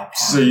 55 pounds.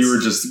 So you were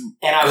just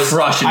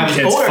crushing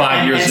kids older,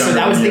 5 years younger. So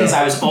that was the than thing is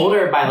I was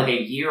older by like a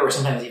year or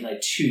sometimes even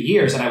like 2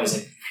 years, and I was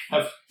like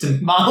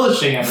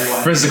demolishing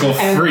everyone. Physical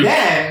freak.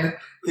 And then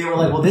they were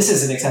like, well, this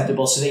isn't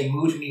acceptable. So they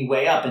moved me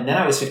way up, and then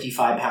I was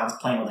 55 pounds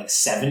playing with like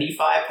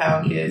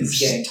 75-pound kids,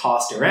 getting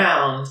tossed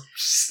around.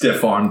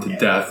 Stiff-armed to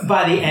death.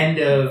 By the end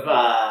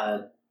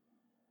of...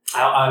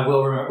 I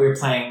will remember we were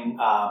playing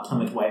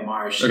Plymouth White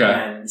Marsh,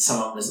 and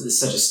someone this is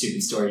such a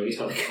stupid story. You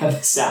totally cut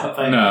this out.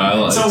 But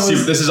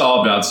this is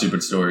all about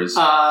stupid stories.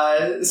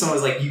 Someone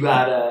was like,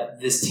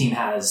 this team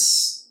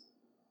has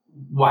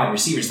wide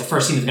receivers, the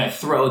first team is going to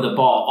throw the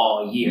ball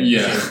all year.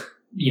 Yeah.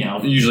 You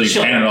know, usually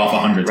hand it off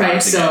 100 times.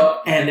 Right. So,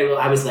 and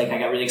I was like, I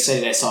got really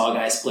excited. I saw a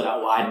guy split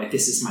out wide. I'm like,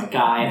 this is my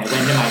guy. And I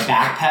went to my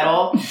back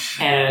pedal,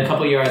 and a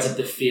couple yards up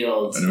the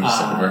field,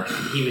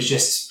 he was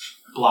just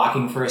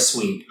blocking for a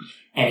sweep,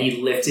 and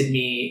he lifted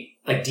me,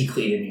 like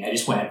decleated me. I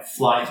just went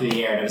flying through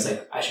the air, and I was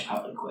like, I should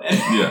probably quit.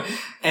 Yeah.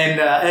 And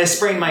I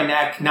sprained my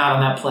neck, not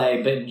on that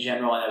play, but in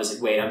general. And I was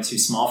like, wait, I'm too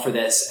small for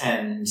this.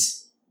 And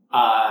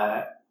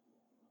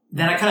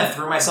then I kind of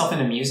threw myself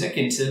into music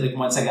like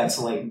once I got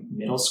to like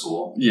middle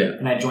school. Yeah.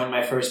 And I joined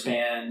my first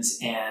band.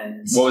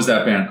 And what was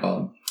that band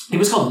called? It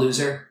was called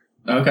Loser.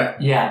 Okay.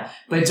 Yeah.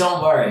 But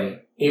don't worry,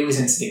 it was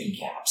in sticky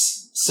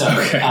caps. So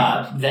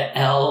the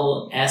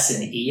L, S,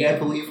 and E, I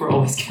believe, were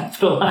always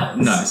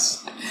capitalized.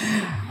 Nice.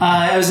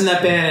 I was in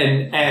that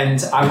band,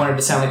 and I wanted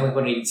to sound like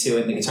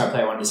Blink-182, and the guitar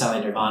player wanted to sound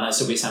like Nirvana,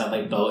 so we sounded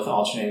like both,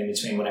 alternating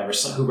between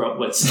who wrote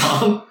what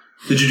song.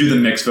 Did you do the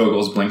mixed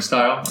vocals Blink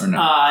style or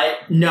no?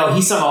 No,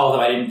 he sung all of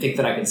them. I didn't think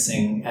that I could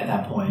sing at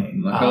that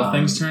point. Look how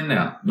things turn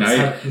out.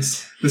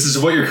 This is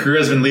what your career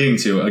has been leading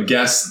to. A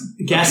guest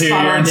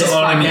appearance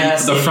on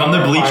the From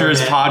the Bleachers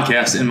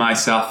podcast in my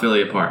South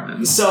Philly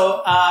apartment.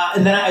 So,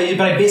 and then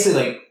I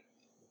basically like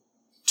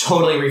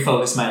totally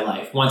refocused my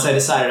life. Once I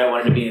decided I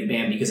wanted to be in a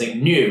band because I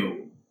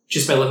knew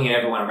just by looking at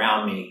everyone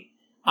around me,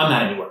 I'm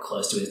not anywhere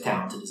close to as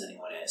talented as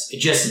anyone is.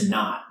 It's just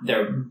not.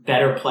 They're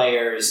better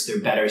players. They're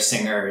better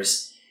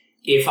singers.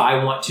 If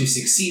I want to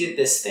succeed at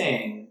this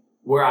thing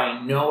where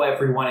I know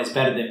everyone is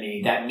better than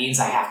me, that means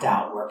I have to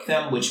outwork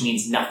them, which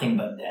means nothing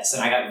but this.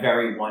 And I got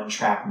very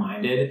one-track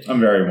minded. I'm a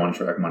very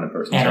one-track minded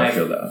person, and so I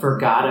feel that.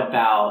 Forgot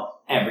about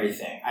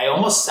everything. I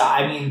almost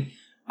stopped. I mean,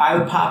 I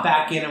would pop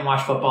back in and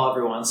watch football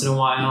every once in a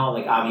while,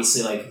 like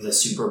obviously like the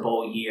Super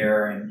Bowl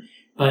year.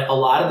 But a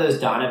lot of those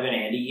Donovan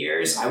Andy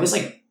years, I was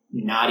like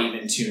not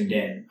even tuned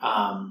in.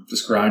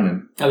 Just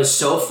grinding. I was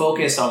so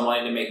focused on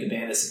wanting to make the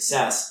band a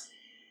success.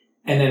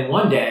 And then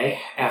one day,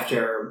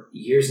 after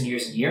years and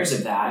years and years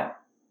of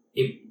that,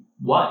 it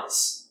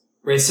was.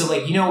 Right? So,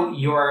 like, you know,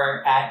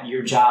 you're at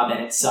your job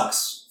and it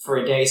sucks for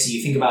a day, so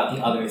you think about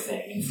the other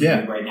thing. And for you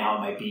right now, it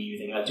might be you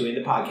thinking about doing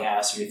the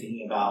podcast, or you're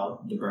thinking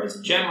about the birds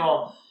in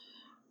general.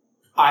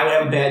 I would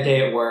have a bad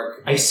day at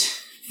work.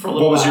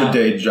 What was your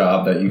day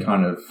job that you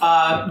kind of...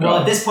 well,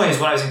 at this point is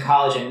when I was in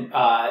college, and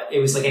it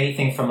was like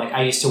anything from like,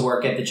 I used to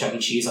work at the Chuck E.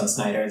 Cheese on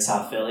Snyder in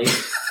South Philly.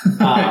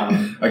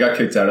 I got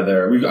kicked out of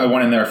there. I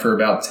went in there for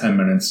about 10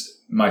 minutes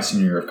my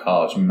senior year of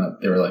college, and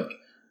they were like,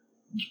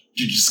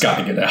 you just got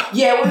to get out.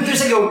 Yeah, well,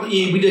 there's like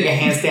we do like a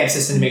hand stamp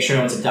system to make sure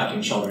no one's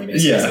abducting children.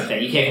 Basically, that's the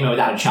thing. You can't come in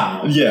without a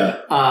child.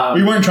 Yeah.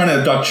 We weren't trying to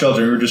abduct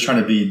children. We were just trying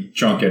to be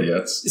drunk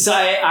idiots. So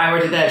I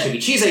worked at that at Chuck E.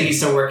 Cheese. I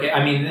used to work at,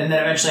 and then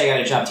eventually I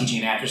got a job teaching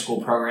an after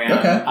school program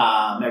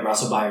at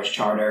Russell Byers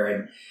Charter,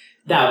 and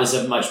that was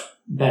a much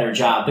better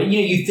job. But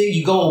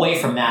you go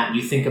away from that and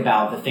you think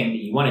about the thing that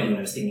you want to do. And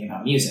I was thinking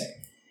about music,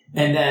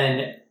 and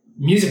then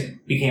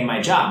music became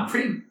my job.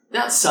 Pretty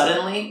not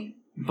suddenly.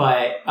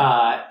 But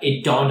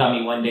it dawned on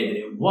me one day that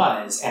it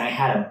was, and I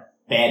had a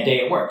bad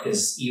day at work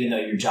because even though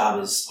your job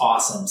is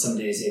awesome, some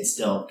days it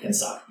still can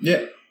suck.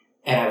 Yeah.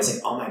 And I was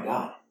like, oh my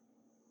God,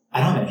 I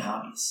don't have any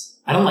hobbies.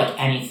 I don't like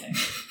anything.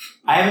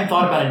 I haven't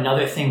thought about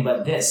another thing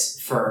but this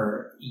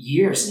for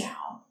years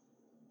now.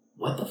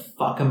 What the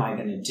fuck am I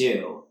going to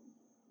do?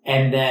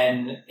 And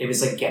then it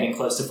was like getting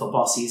close to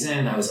football season,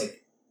 and I was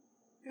like,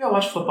 maybe I'll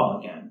watch football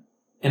again.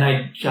 And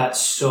I got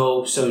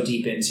so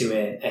deep into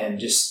it and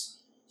just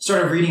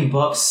started reading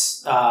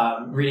books,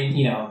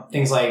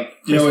 things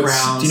like Chris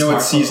Brown's. Do you know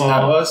what season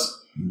that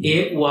was?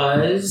 It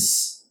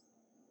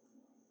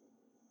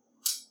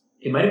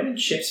might have been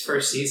Chip's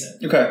first season.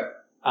 Okay.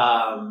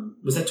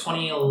 Was that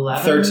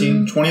 2011?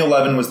 13.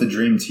 2011 was the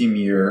Dream Team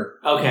year.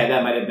 Okay,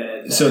 that might have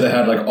been it. So they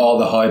had like all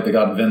the hype. They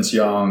got Vince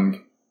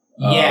Young.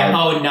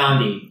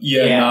 Nnamdi.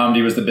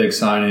 Nnamdi was the big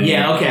signing.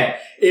 Yeah, okay.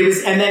 It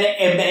was, and then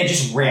it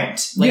just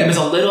ramped. Like it was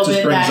a little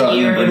bit that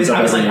year.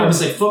 I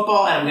was like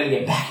football, and I'm going to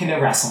get back into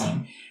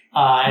wrestling.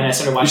 And I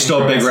started watching. You're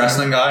still a big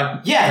wrestling guy?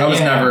 Yeah. I was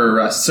never a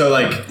wrestler. So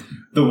like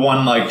the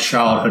one like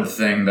childhood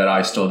thing that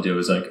I still do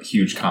is like a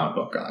huge comic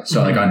book guy.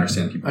 So like I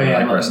understand people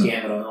like wrestling.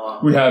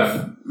 We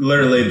have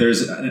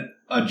there's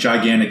a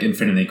gigantic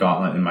Infinity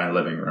Gauntlet in my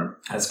living room.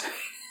 That's great.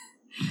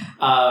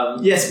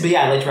 Yes, but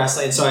yeah, I liked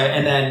wrestling. So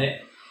I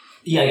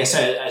guess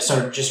I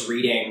started just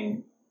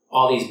reading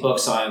all these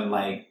books on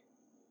like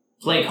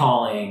play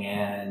calling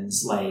and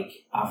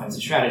like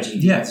offensive strategy,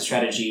 defensive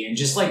strategy, and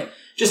just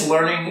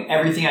learning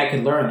everything I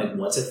could learn. Like,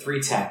 what's a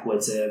 3-tech?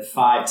 What's a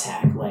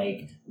 5-tech?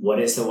 Like, what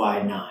is the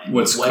wide 9?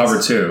 What's cover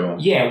 2?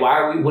 Yeah,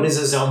 what is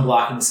a zone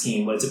blocking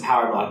scheme? What is a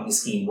power blocking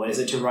scheme? What is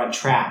it to run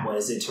trap? What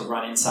is it to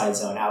run inside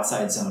zone,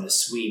 outside zone, a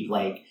sweep?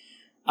 Like,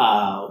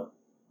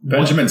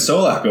 Benjamin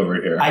Solak over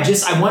here. I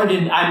just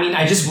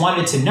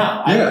wanted to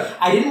know.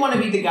 I didn't want to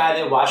be the guy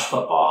that watched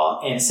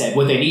football and said,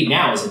 what they need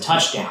now is a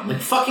touchdown. Like,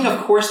 fucking of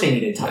course they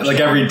need a touchdown. Like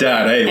every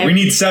dad, we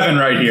need 7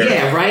 right here.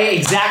 Yeah, right?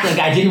 Exactly.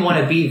 Like, I didn't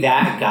want to be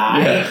that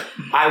guy. Yeah.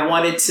 I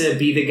wanted to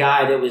be the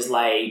guy that was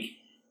like,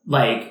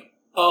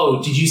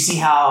 Oh, did you see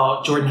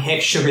how Jordan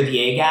Hicks sugared the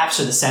A gap?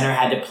 So the center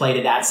had to play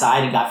to that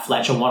side and got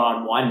Fletcher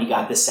one-on-one and he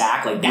got the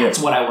sack. Like, that's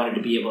what I wanted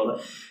to be able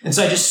to. And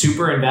so I just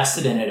super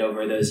invested in it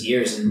over those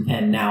years.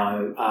 And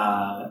now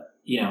I,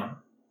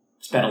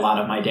 spend a lot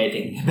of my day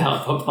thinking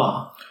about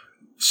football.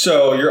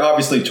 So you're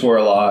obviously tour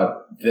a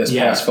lot. This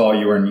past fall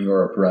you were in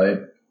Europe, right?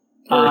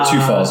 Or 2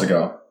 falls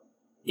ago?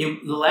 The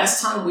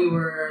last time we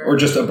were... Or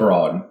just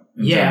abroad?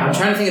 Yeah, I'm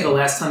trying to think of the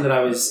last time that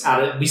I was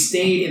out of... We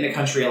stayed in the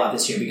country a lot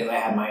this year because I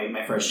had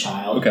my first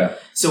child. Okay.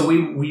 So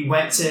we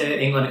went to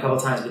England a couple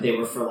of times, but they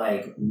were for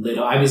like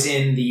little... I was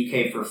in the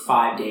UK for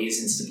 5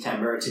 days in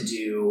September to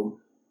do...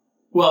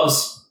 Well, it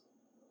was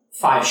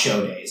 5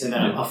 show days and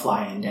then a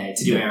fly-in day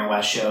to do Aaron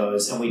West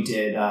shows. And we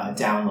did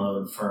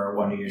Download for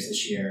Wonder Years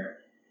this year.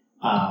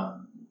 I've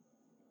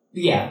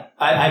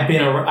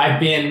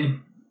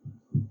been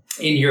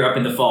in Europe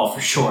in the fall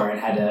for sure and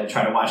had to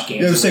try to watch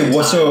games.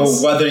 Yeah,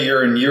 so whether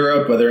you're in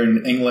Europe, whether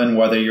in England,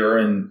 whether you're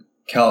in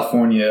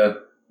California,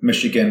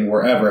 Michigan,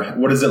 wherever,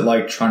 what is it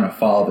like trying to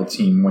follow the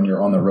team when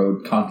you're on the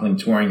road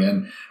constantly touring?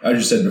 And as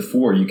you said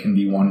before, you can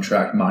be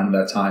one-track minded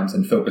at times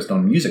and focused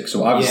on music.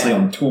 So obviously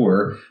on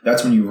tour,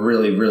 that's when you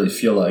really, really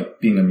feel like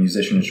being a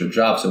musician is your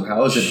job. So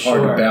how is it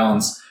hard to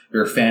balance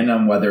your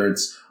fandom, whether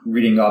it's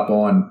reading up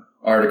on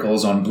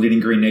articles on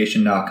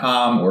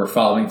bleedinggreennation.com or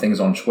following things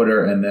on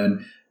Twitter and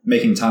then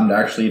making time to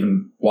actually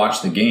even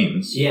watch the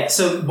games? Yeah,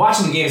 so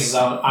watching the games is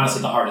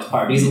honestly the hardest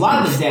part because a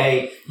lot of the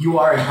day you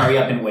are in hurry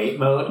up and wait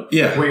mode.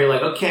 Yeah. Where you're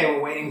like, okay,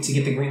 we're waiting to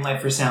get the green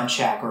light for sound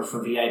check or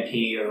for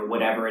VIP or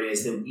whatever it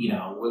is that,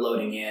 we're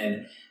loading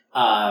in.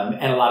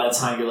 And a lot of the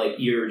time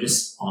you're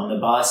just on the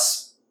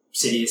bus,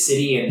 city to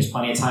city, and there's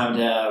plenty of time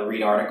to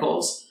read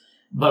articles.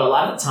 But a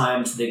lot of the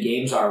times the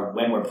games are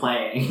when we're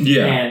playing.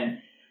 Yeah. And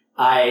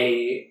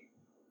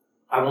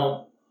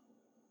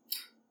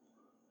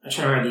I'm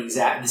trying to remember the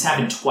exact... This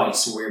happened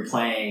twice where we were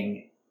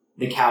playing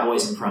the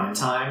Cowboys in prime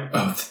time.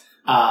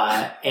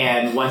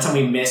 And one time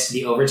we missed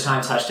the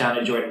overtime touchdown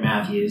to Jordan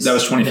Matthews. That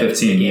was 2015, that was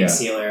the game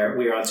sealer.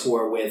 We were on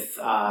tour with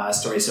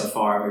Story So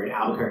Far. We were in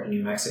Albuquerque,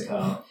 New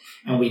Mexico.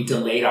 And we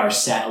delayed our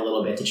set a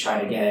little bit to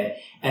try to get it.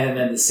 And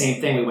then the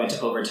same thing, we went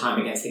to overtime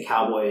against the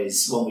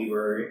Cowboys when we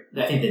were,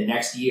 I think, the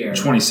next year.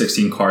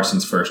 2016,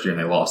 Carson's first year, and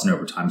they lost in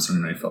overtime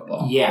Sunday Night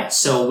Football. Yeah,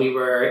 so we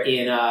were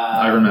in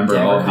I remember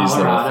Denver, all of these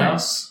Colorado, little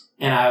things.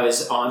 And I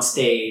was on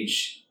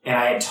stage, and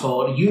I had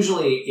told,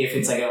 usually if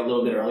it's like a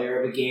little bit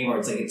earlier of a game, or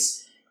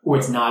it's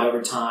not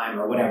overtime,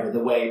 or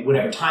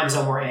whatever time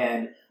zone we're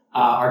in,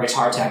 our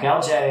guitar tech,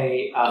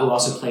 LJ, who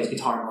also plays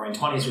guitar in Roaring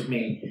 20s with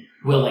me,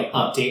 will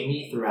update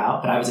me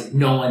throughout. But I was like,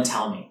 no one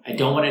tell me. I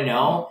don't want to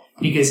know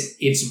because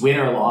it's win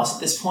or loss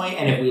at this point,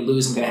 and if we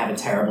lose, I'm going to have a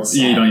terrible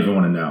set. Yeah, you don't even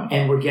want to know.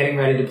 And we're getting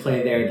ready to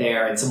play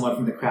there, and someone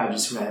from the crowd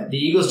just went, the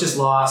Eagles just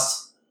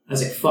lost. I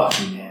was like, fuck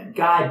you, man.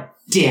 God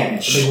damn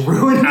it.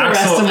 Ruined the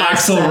rest of my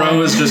Axl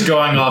Rose just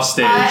going off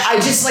stage.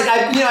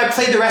 I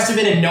played the rest of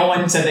it and no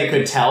one said they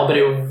could tell, but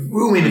it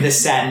ruined the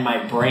set in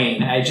my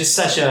brain. I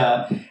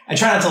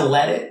try not to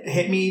let it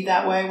hit me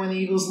that way when the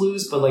Eagles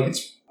lose, but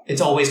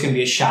it's always going to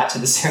be a shot to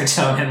the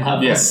serotonin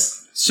levels.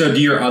 Yes. So are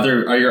your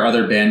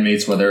other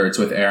bandmates, whether it's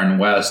with Aaron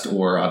West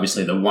or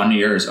obviously the One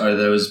Years, are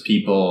those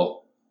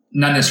people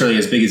not necessarily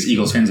as big as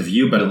Eagles fans of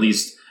you, but at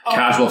least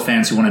casual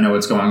fans who want to know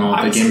what's going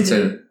on with the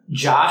game?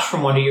 Josh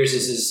from Wonder Years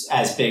is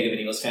as big of an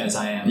Eagles fan as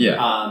I am.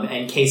 Yeah.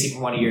 And Casey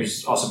from Wonder Years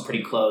is also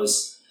pretty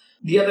close.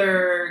 The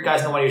other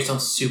guys in the Wonder Years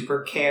don't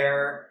super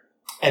care.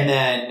 And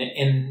then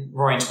in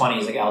Roaring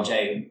 20s, like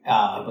LJ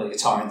who plays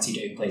guitar and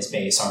CJ who plays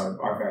bass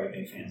are very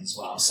big fans as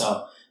well.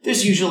 So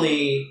there's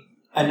usually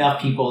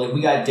enough people.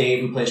 We got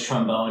Dave who plays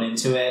trombone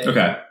into it.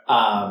 Okay.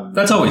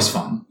 That's always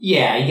fun.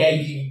 Yeah,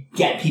 you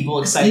get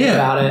people excited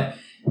about it.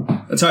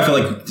 That's how I feel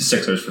like the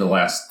Sixers for the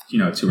last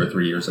 2 or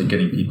 3 years,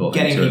 getting people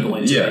into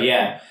it.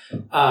 Yeah.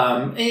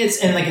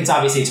 It's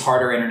obviously it's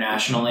harder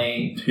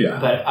internationally. Yeah.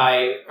 But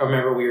I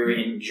remember we were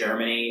in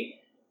Germany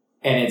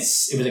and it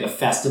was like a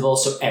festival,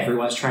 so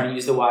everyone's trying to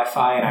use the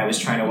Wi-Fi, and I was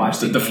trying to watch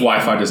the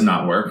Wi-Fi does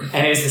not work.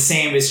 And it was the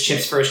same as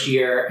Chip's first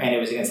year, and it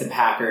was against the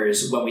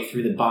Packers when we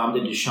threw the bomb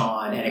to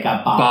Deshaun, and it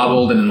got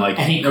bobbled and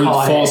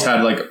Foles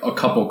had a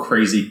couple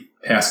crazy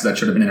passes that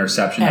should have been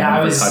interceptions. And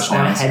I was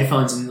on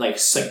headphones and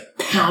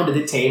pounded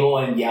the table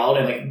and yelled,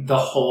 and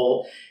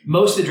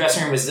most of the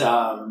dressing room was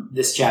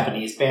this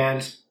Japanese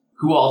band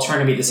who all turned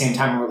to me at the same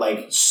time and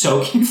were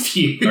so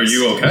confused. Are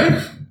you okay?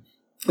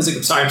 I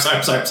was like, I'm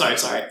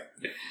sorry.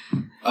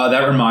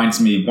 That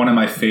reminds me, one of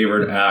my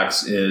favorite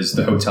acts is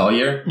the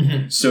Hotelier.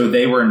 Mm-hmm. So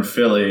they were in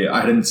Philly. I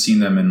hadn't seen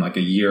them in a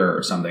year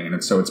or something,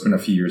 and so it's been a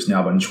few years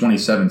now. But in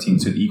 2017,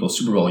 so the Eagles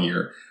Super Bowl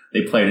year,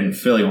 they played in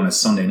Philly on a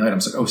Sunday night. I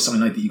was like,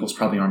 Sunday night the Eagles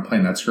probably aren't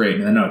playing. That's great.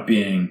 And it ended up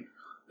being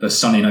the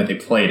Sunday night they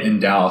played in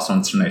Dallas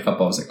on Sunday Night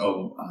Football. I was like,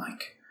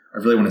 I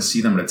really want to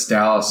see them, but it's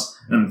Dallas.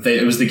 And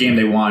it was the game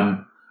they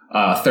won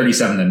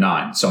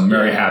 37-9. So I'm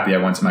very happy I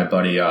went to my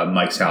buddy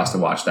Mike's house to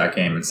watch that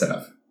game instead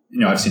of,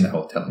 I've seen the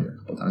Hotelier a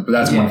couple times. But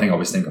that's one thing I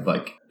always think of.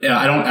 I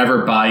don't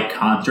ever buy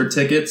concert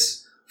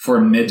tickets for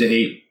mid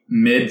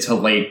to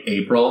late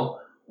April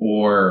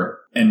or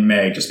in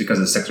May just because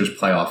of the Sixers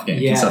playoff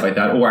games and stuff like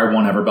that. Or I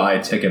won't ever buy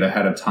a ticket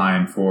ahead of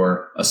time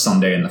for a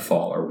Sunday in the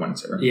fall or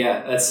winter.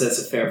 Yeah, that's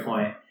a fair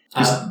point.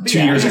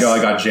 2 years ago,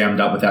 I got jammed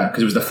up with that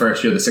because it was the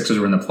first year the Sixers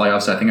were in the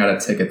playoffs. So I think I had a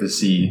ticket to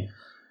see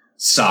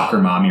Soccer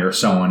Mommy or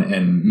someone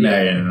in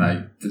May, and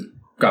I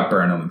got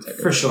burned on the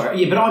ticket. For sure.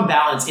 Yeah, but on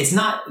balance, it's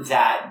not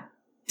that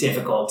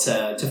difficult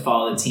to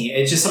follow the team.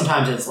 It's just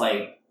sometimes it's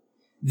like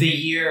the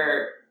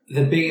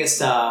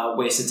biggest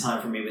waste of time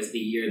for me was the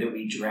year that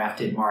we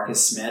drafted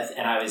Marcus Smith,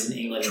 and I was in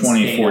England.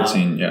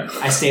 2014,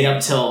 I stayed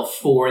up till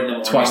 4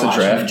 a.m. watching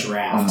the draft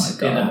oh my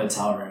God. in the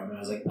hotel room, and I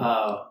was like,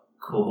 oh,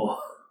 cool.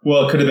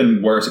 Well, it could have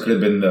been worse. It could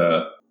have been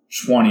the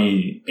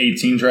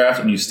 2018 draft,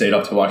 and you stayed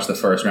up to watch the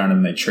first round,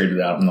 and they traded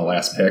out in the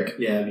last pick.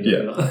 Yeah, it'd be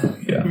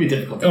difficult. It'd be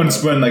difficult. And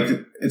it's when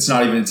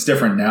it's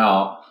different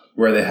now,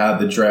 where they have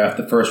the draft.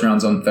 The first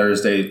round's on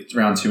Thursday,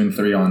 round 2 and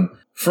 3 on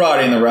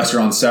Friday, and the rest are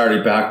on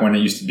Saturday. Back when it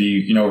used to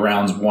be,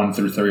 rounds 1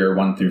 through 3 or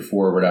 1 through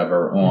 4 or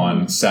whatever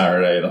on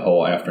Saturday, the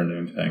whole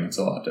afternoon thing. It's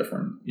a lot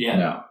different. Yeah.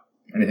 Now,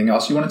 anything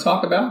else you want to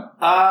talk about?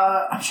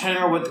 I'm trying to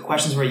remember what the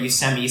questions were you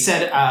sent me. You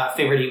said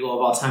favorite Eagle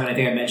of all time, and I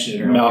think I mentioned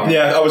it earlier. Malcolm.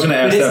 Yeah, I was going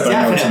to ask that, but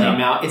I know it's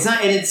Malcolm. It's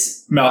not, and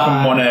it's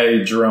Malcolm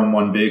 1A, Jerome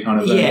 1B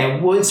kind of thing. Yeah,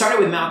 well, it started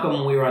with Malcolm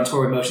when we were on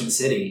tour with Motion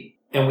City,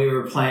 and we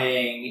were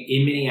playing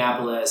in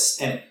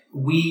Minneapolis, and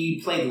we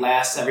played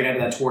last every night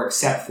of that tour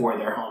except for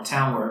their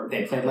hometown where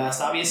they played last,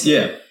 obviously.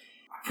 Yeah.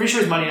 I'm pretty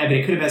sure it was Monday night, but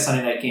it could have been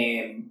Sunday night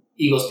game.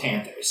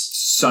 Eagles-Panthers.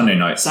 Sunday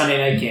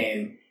night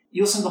game.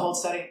 You listen to Hold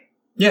Steady?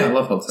 Yeah, I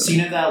love Hold Steady. So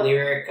you know that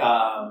lyric,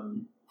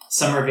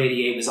 Summer of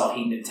 88 was all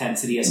heat and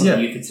intensity. It's on the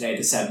Youth of Today,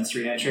 the 7th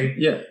Street entry.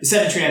 Yeah. The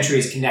 7th Street entry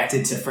is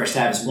connected to First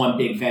Ave as one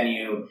big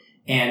venue.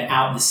 And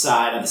out the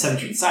side, on the 7th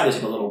Street side, there's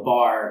like a little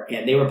bar.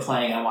 And they were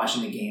playing, I'm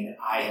watching the game, and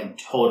I had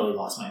totally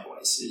lost my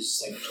voice. It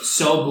was just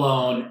so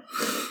blown.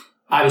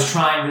 I was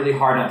trying really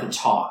hard not to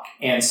talk.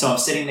 And so I'm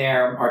sitting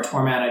there, our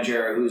tour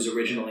manager, who's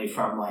originally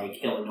from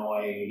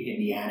Illinois,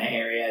 Indiana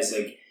area, is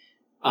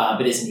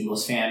but is an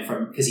Eagles fan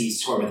because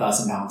he's toured with us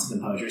and Balance of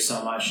Composure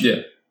so much.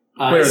 Yeah.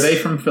 Wait, are they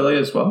from Philly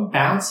as well?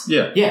 Balance?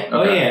 Yeah. Yeah. Okay.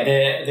 Oh, yeah.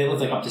 They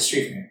live up the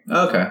street from here.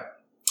 Okay.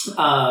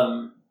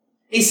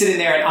 He's sitting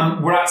there,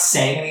 and we're not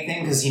saying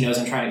anything because he knows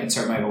I'm trying to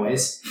conserve my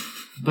voice.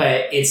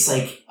 But it's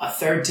like a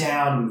third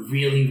down. We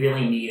really,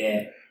 really need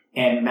it.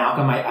 And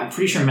Malcolm, I'm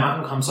pretty sure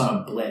Malcolm comes on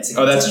a blitz.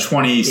 Oh, that's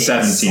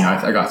 2017.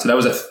 I got. So that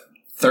was a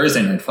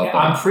Thursday night football.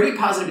 I'm pretty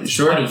positive it's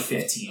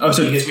 2015. Oh,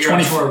 so because we were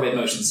on tour with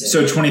Motion City.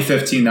 So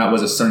 2015, that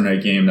was a Sunday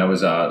night game. That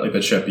was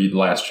the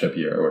last chip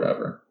year or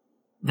whatever.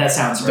 That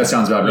sounds right. That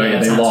sounds about right. Yeah,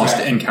 they lost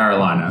in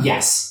Carolina.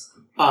 Yes.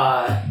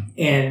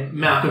 And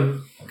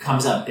Malcolm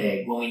comes up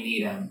big when we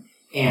need him.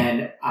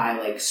 And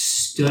I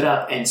stood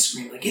up and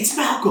screamed it's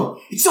Malcolm.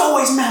 It's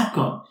always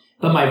Malcolm.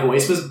 But my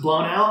voice was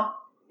blown out.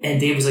 And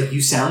Dave was like,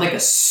 you sound like a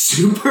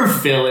super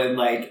villain.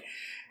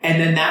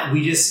 And then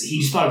he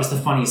just thought it was the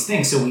funniest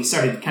thing. So we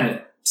started kind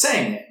of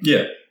saying it.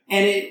 Yeah.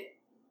 And it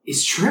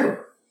is true.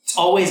 It's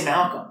always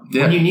Malcolm.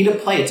 Yeah. When you need a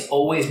play, it's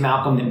always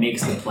Malcolm that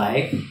makes the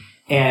play.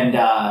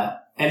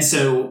 And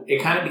so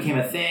it kind of became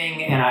a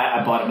thing. And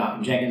I bought a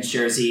Malcolm Jenkins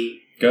jersey.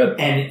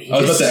 Good. And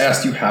I was about to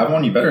ask, do you have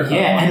one? You better have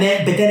one.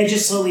 Yeah, but then it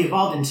just slowly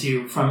evolved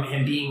from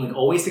him being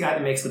always the guy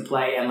that makes the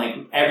play,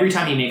 and every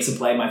time he makes a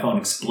play, my phone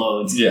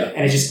explodes. Yeah.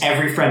 And it's just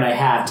every friend I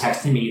have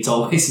texting me, it's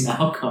always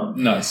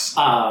Malcolm. Nice.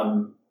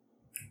 To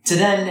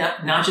then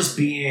not just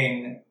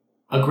being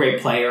a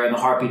great player and the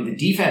heartbeat of the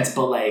defense,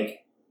 but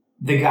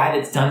the guy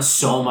that's done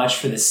so much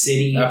for the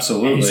city.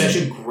 Absolutely. And he's such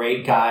a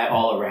great guy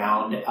all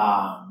around.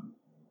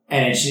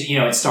 And it's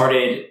it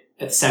started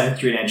at the 7th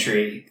Street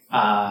entry.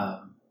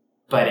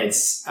 But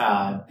it's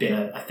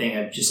been a thing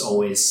I've just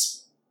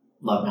always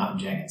loved. Malcolm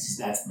Jenkins.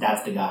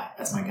 That's the guy.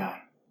 That's my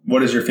guy.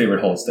 What is your favorite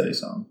Hold Steady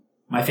song?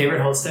 My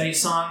favorite Hold Steady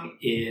song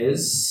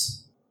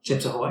is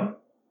Chips Ahoy.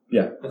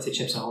 Yeah. Let's say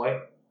Chips Ahoy.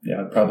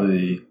 Yeah,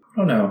 probably. I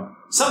don't know.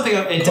 Something,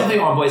 and definitely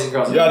on Boys and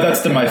Girls. Yeah,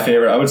 that's my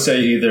favorite. I would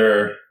say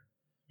either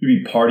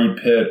maybe Party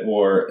Pit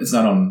or it's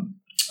not on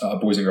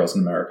Boys and Girls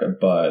in America,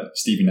 but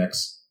Stevie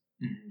Nicks.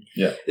 Mm-hmm.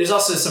 Yeah. There's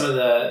also some of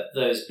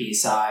those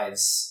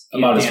B-sides.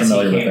 I'm not as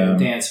familiar with them.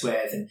 Dance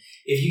With. And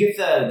if you get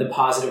the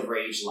Positive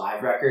Rage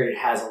live record, it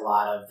has a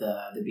lot of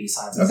the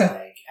B-sides as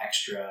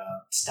extra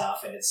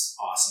stuff, and it's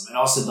awesome. And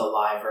also the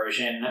live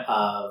version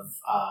of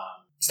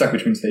Stuck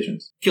Between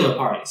Stations. Killer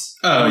Parties.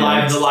 Oh,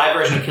 The live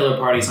version of Killer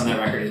Parties on that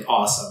record is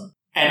awesome.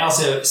 And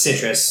also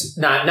Citrus.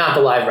 Not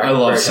the live record. I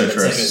love version,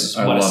 Citrus.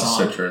 I love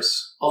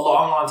Citrus. A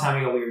long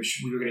time ago, we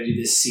were going to do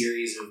this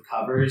series of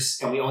covers,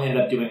 and we only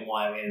ended up doing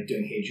one. We ended up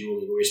doing Hey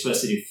Julie, but we were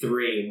supposed to do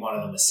 3, and one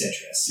of them was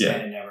Citrus. Yeah.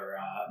 And it never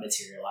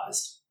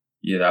materialized.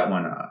 Yeah, that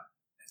one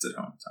hits at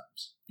home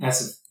times.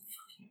 That's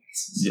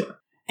yeah.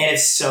 And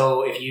it's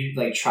so, if you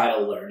try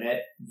to learn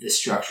it, the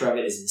structure of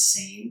it is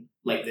insane.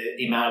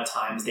 The amount of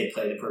times they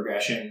play the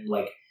progression,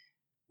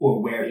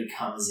 or where he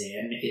comes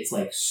in, it's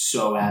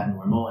so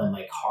abnormal and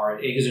hard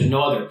because there's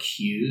no other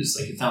cues.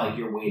 It's not like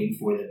you're waiting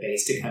for the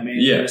bass to come in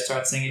to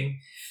start singing.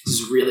 This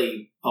is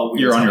really a weird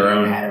you're on your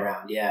own. Head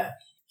around, yeah.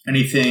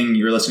 Anything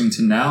you're listening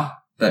to now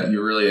that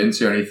you're really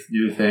into? Any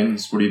new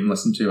things? What do you even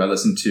listen to? I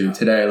listened to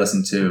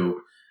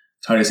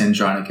Titus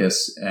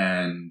Andronicus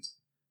and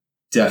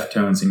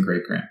Deftones and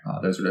Great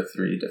Grandpa. Those are the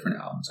 3 different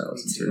albums I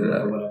listened to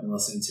today. What I've been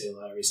listening to a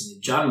lot recently.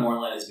 John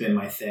Moreland has been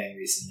my thing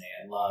recently.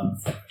 I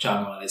love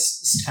John Moreland. I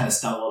kind of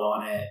stumbled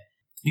on it.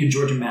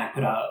 Georgia Mack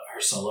put out her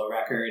solo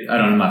record.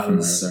 I'm not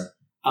familiar with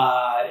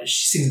her.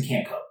 She sings in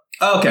Camp Cope.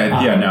 Oh, okay.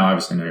 Yeah, no,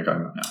 obviously know what you're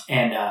talking about now.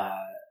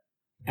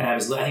 And I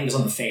think it was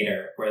on the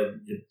Fader where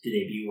the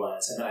debut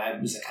was. And then I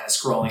was kind of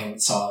scrolling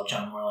and saw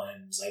John Moreland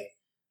and was like,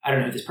 I don't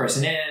know who this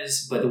person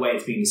is, but the way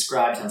it's being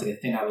described sounds like a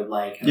thing I would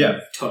like. And I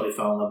totally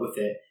fell in love with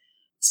it.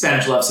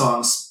 Spanish love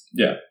songs.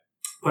 Yeah.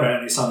 Put out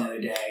a new song the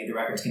other day. The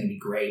record's going to be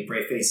great.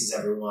 Brave Faces,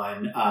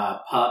 everyone.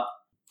 Pup.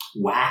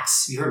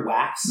 Wax. You heard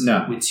Wax?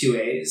 No. With 2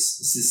 A's.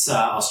 This is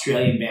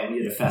Australian band we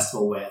did a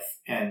festival with.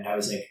 And I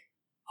was like,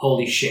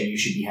 holy shit, you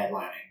should be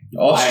headlining.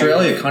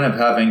 Australia kind of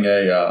having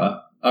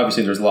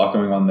obviously there's a lot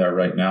going on there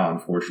right now,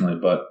 unfortunately,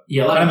 but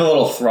kind of a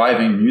little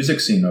thriving music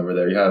scene over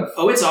there. You have...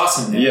 Oh, it's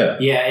awesome there. Yeah.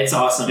 Yeah, it's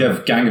awesome. You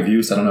have Gang of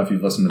Youth. I don't know if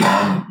you've listened to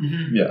them.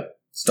 Mm-hmm. Yeah.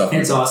 Stuff.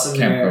 It's awesome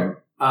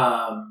there.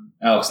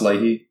 Alex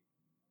Leahy.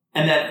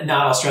 And then,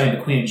 not Australian,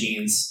 but Queen of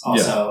Jeans.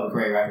 Also a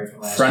great record from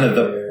last year. Friend of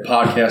the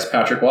podcast,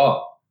 Patrick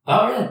Wall.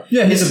 Oh, really?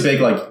 Yeah, he's a big,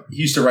 he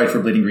used to write for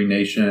Bleeding Green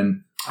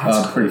Nation.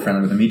 Pretty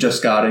friendly with him. He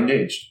just got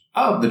engaged.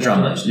 Oh, the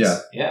drummer. Yeah.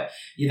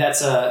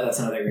 That's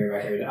another great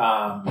record.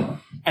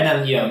 And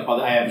then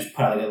I have just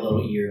put out a little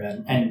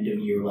end of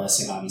year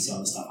list, obviously on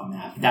the stuff on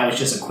that. But that was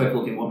just a quick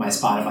look at what my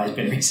Spotify's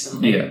been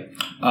recently. Yeah.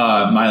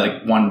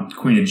 My one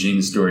Queen of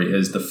Jeans story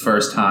is the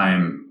first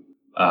time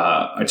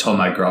I told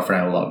my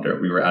girlfriend I loved her.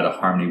 We were at a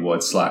Harmony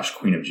Woods /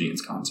 Queen of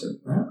Jeans concert.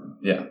 Oh.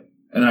 Yeah,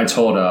 and then I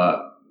told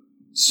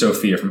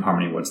Sophia from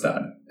Harmony Woods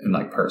that in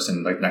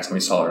person, next time we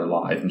saw her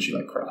live, and she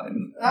cried.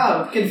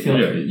 Oh, good to feel.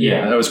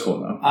 Yeah, that was cool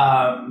though.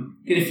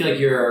 Good to feel like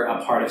you're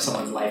a part of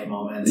someone's life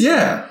moments.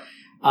 Yeah.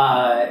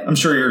 I'm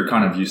sure you're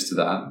kind of used to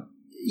that.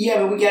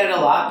 Yeah, but we get it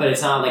a lot, but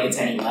it's not like it's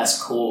any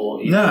less cool.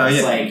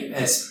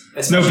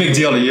 It's no big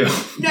deal to you.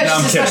 No,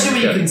 especially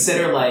when you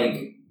consider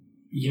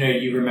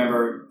you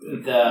remember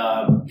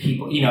the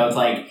people,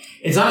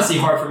 it's honestly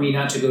hard for me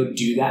not to go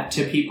do that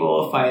to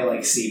people if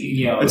I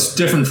see, It's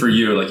different for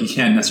you. You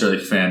can't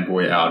necessarily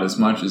fanboy out as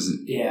much as...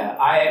 Yeah,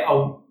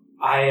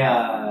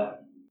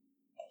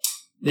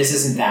 this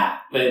isn't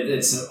that, but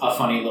it's a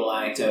funny little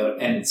anecdote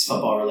and it's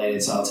football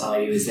related, so I'll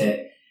tell you, is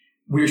that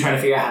we were trying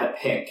to figure out how to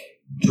pick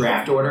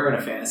draft order in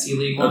a fantasy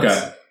league once.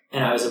 Okay.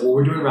 And I was like,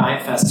 we're doing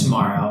Riot Fest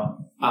tomorrow.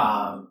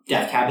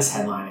 Death Cab is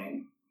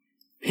headlining.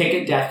 Pick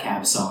a Death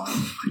Cab song.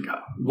 Oh my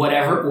God.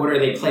 Whatever order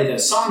they play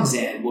those songs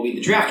in will be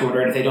the draft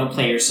order. And if they don't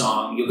play your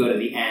song, you'll go to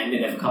the end.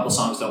 And if a couple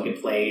songs don't get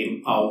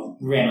played, I'll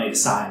randomly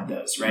decide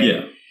those, right?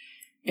 Yeah.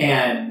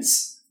 And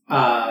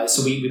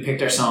so we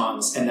picked our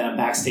songs. And then I'm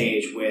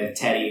backstage with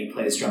Teddy, who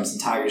plays drums in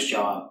Tiger's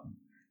Jaw.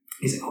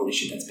 He's like, holy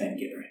shit, that's Ben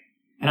Gibbard.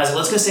 And I was like,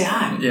 let's go say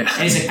hi. Yeah.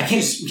 And he's like, we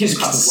can't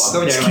just walk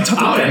over there. And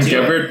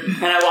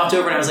I walked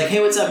over and I was like, hey,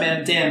 what's up,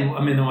 man? Dan,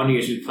 I'm in the Wonder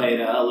Years. We played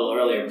a little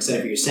earlier. I'm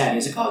excited for your set. And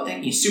he's like, oh,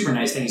 thank you. Super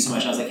nice. Thank you so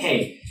much. And I was like,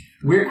 hey,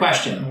 weird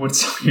question.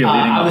 What's your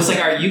leading I was like,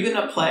 are you going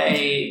to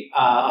play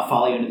A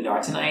Follow You Into the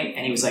Dark tonight?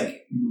 And he was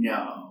like,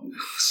 no. And I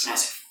was like,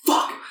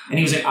 fuck. And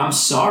he was like, I'm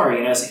sorry.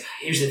 And I was like,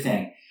 here's the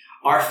thing.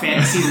 Our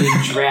fantasy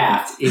league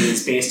draft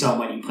is based on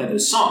when you play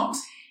those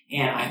songs.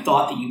 And I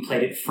thought that you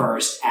played it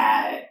first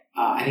at...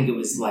 I think it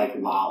was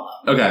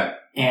Lala. Okay.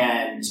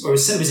 And it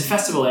was a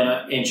festival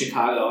in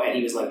Chicago, and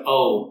he was like,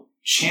 oh,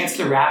 Chance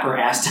the Rapper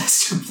asked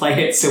us to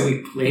play it, so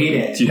we played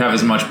it. Do you have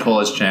as much pull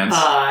as Chance?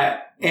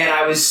 And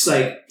I was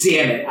like,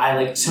 damn it.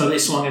 I totally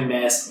swung and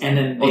missed. And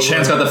then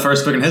Chance got the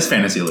first pick in his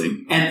fantasy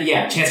league. And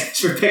yeah, Chance got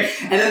the first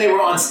pick. And then they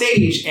were on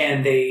stage,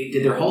 and they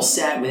did their whole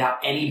set without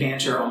any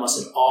banter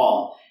almost at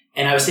all.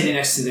 And I was sitting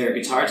next to their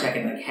guitar tech,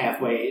 and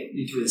halfway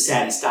through the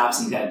set, he stops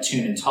and he's got to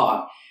tune and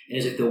talk. And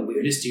it was the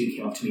weirdest dude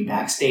came up to me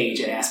backstage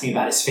and asked me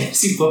about his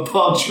fantasy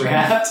football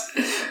draft.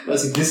 I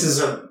was like, this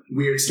is a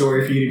weird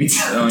story for you to be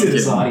telling to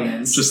this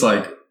audience. Just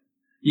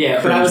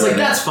yeah, but I was like,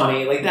 that's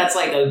funny. That's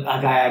a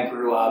guy I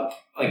grew up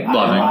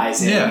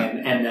idolizing. Yeah.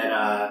 And then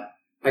I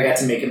got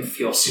to make him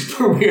feel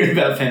super weird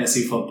about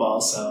fantasy football.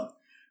 So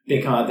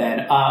big comment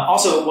then.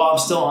 Also, while I'm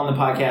still on the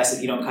podcast,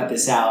 if you don't cut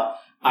this out,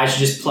 I should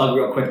just plug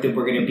real quick that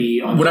we're going to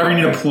be on... Whatever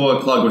you need to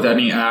plug with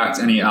any act,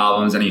 any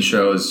albums, any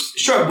shows.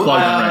 Sure.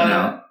 Plug them right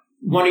now.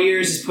 Wonder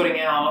Years is putting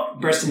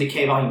out Burst in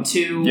Decay Volume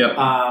 2. Yep.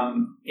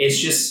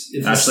 It's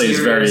Ashley is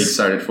very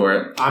excited for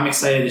it. I'm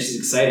excited that she's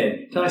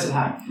excited. Tell her I said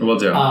hi. Will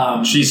do.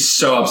 She's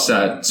so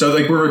upset. So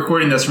we're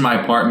recording this from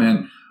my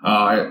apartment.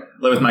 I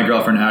live with my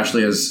girlfriend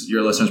Ashley, as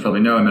your listeners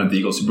probably know. I met at the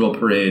Eagles Super Bowl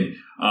parade.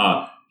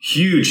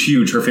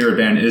 Huge. Her favorite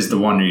band is the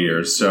Wonder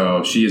Years.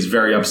 So she is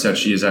very upset.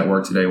 She is at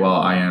work today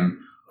while I am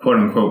quote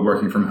unquote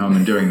working from home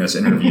and doing this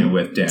interview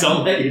with Dan.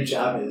 Don't let your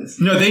job is.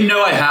 No, they know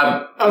I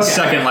have a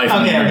second life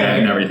on the internet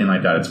and everything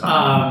like that. It's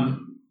fine.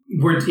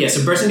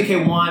 So Burst in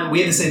Decay 1, we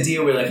had this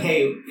idea, we're like,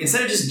 hey,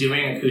 instead of just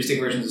doing acoustic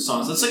versions of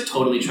songs, let's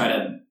totally try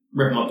to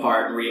rip them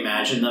apart and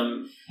reimagine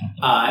them,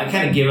 and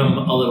kind of give them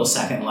a little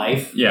second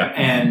life. Yeah.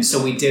 And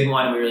so we did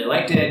one and we really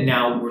liked it.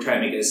 Now we're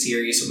trying to make it a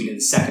series. So we did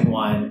the second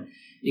one.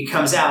 It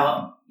comes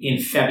out in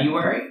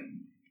February,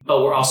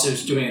 but we're also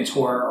doing a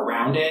tour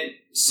around it.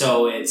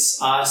 So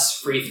it's us,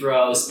 Free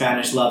Throw,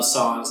 Spanish Love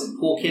Songs, and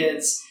Pool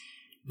Kids.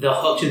 The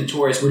hook to the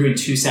tour is we're doing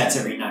 2 sets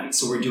every night.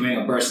 So we're doing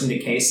a Burst and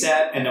Decay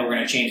set, and then we're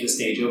going to change the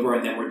stage over,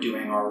 and then we're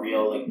doing our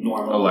real like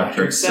normal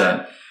electric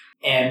set.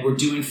 And we're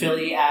doing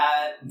Philly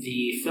at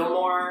the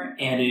Fillmore,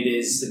 and it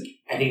is,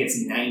 I think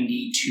it's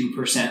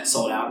 92%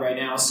 sold out right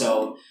now.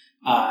 So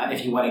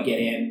if you want to get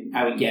in,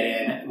 I would get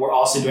in. We're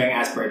also doing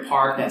Asbury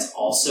Park. That's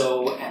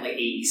also at like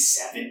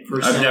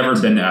 87%. I've never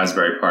been to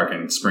Asbury Park,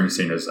 and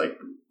Springsteen is like,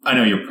 I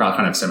know you're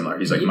kind of similar.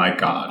 He's like, my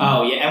God.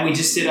 Oh, yeah. And we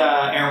just did,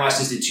 Aaron West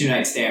just did 2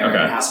 nights there okay.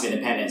 at House of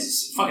Independence.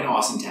 It's a fucking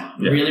awesome town.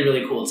 Yeah. Really,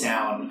 really cool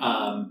town.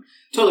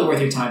 Totally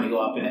worth your time to go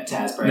up to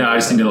Asbury. No, I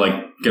just need to like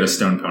get a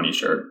Stone Pony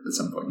shirt at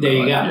some point. There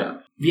you go. Yeah.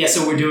 Yeah,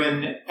 so we're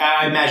doing,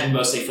 I imagine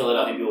mostly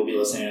Philadelphia people will be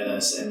listening to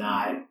this and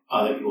not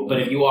other people.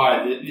 But if you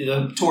are,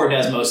 the tour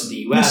does most of the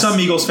U.S. There's some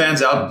Eagles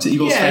fans all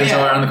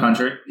around the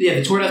country. Yeah,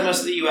 the tour does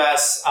most of the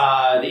U.S.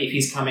 The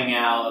EP's coming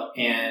out,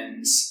 and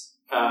that's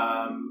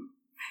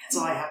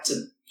all I have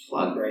to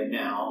plug right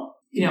now.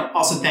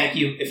 Also thank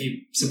you if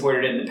you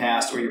supported it in the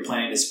past or you're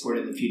planning to support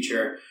it in the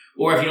future.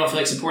 Or if you don't feel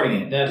like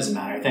supporting it, that doesn't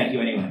matter. Thank you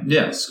anyway.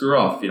 Yeah, screw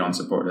off if you don't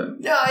support it.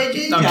 No, I'm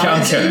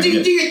kidding.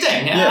 Do your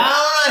thing. Yeah.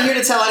 I'm not here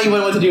to tell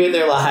anyone what to do with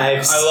their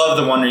lives. I love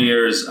the Wonder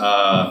Years.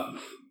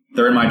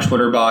 They're in my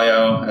Twitter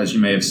bio, as you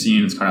may have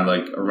seen. It's kind of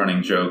like a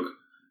running joke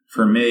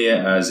for me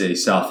as a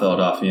South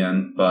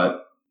Philadelphian.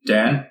 But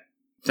Dan,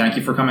 thank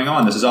you for coming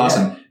on. This is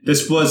awesome. Yeah.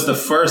 This was the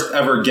first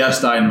ever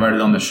guest I invited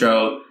on the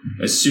show.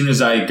 As soon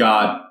as I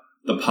got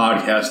the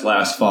podcast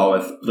last fall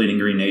with Bleeding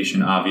Green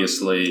Nation,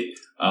 obviously,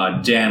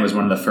 Dan was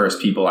one of the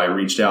first people I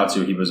reached out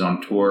to. He was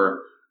on tour,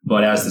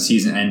 but as the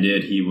season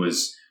ended, he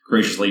was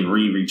graciously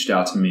reached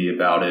out to me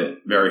about it.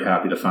 Very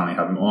happy to finally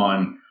have him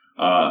on.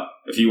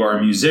 If you are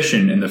a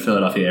musician in the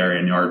Philadelphia area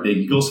and you are a big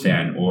Eagles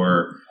fan,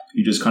 or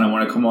you just kind of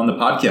want to come on the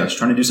podcast,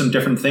 trying to do some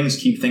different things,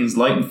 keep things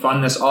light and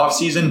fun this off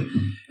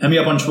season, hit me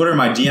up on Twitter.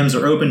 My DMs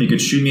are open. You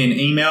could shoot me an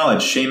email at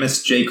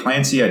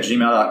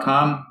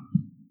SeamusJClancy@gmail.com.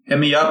 Hit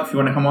me up if you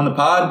want to come on the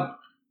pod.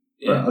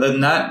 Yeah. But other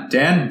than that,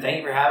 Dan, thank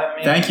you for having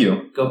me. Thank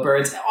you. Go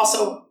Birds.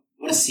 Also,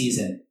 what a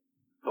season.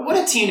 What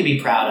a team to be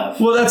proud of.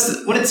 Well,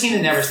 what a team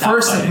that never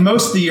stopped fighting.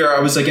 Most of the year, I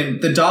was like,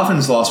 the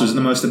Dolphins loss was the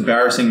most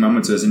embarrassing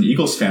moments as an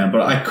Eagles fan, but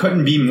I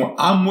couldn't be more.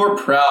 I'm more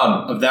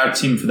proud of that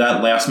team for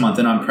that last month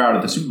than I'm proud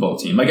of the Super Bowl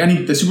team. Like,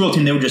 the Super Bowl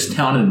team, they were just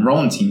talented and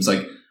rolling teams.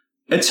 Like,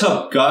 it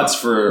took guts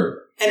for.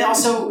 And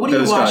also, what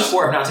do you watch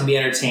for if not to be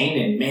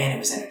entertained? And man, it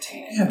was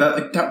entertaining. Yeah,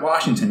 that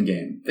Washington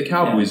game, the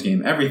Cowboys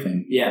game,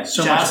 everything. Yeah,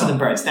 so shout much out to the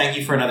Birds. Thank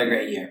you for another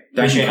great year.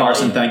 Thank you,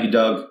 Carson. Thank you,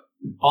 Doug.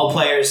 All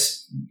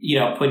players,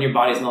 putting your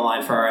bodies on the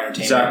line for our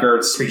entertainment. Zach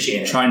Ertz,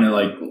 appreciate it. Trying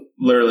to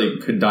literally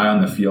could die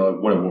on the field.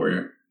 What a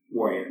warrior.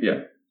 Warrior. Yeah.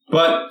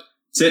 But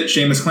that's it.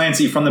 Seamus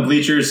Clancy from the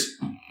Bleachers.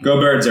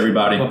 Go Birds,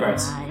 everybody. Go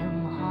Birds.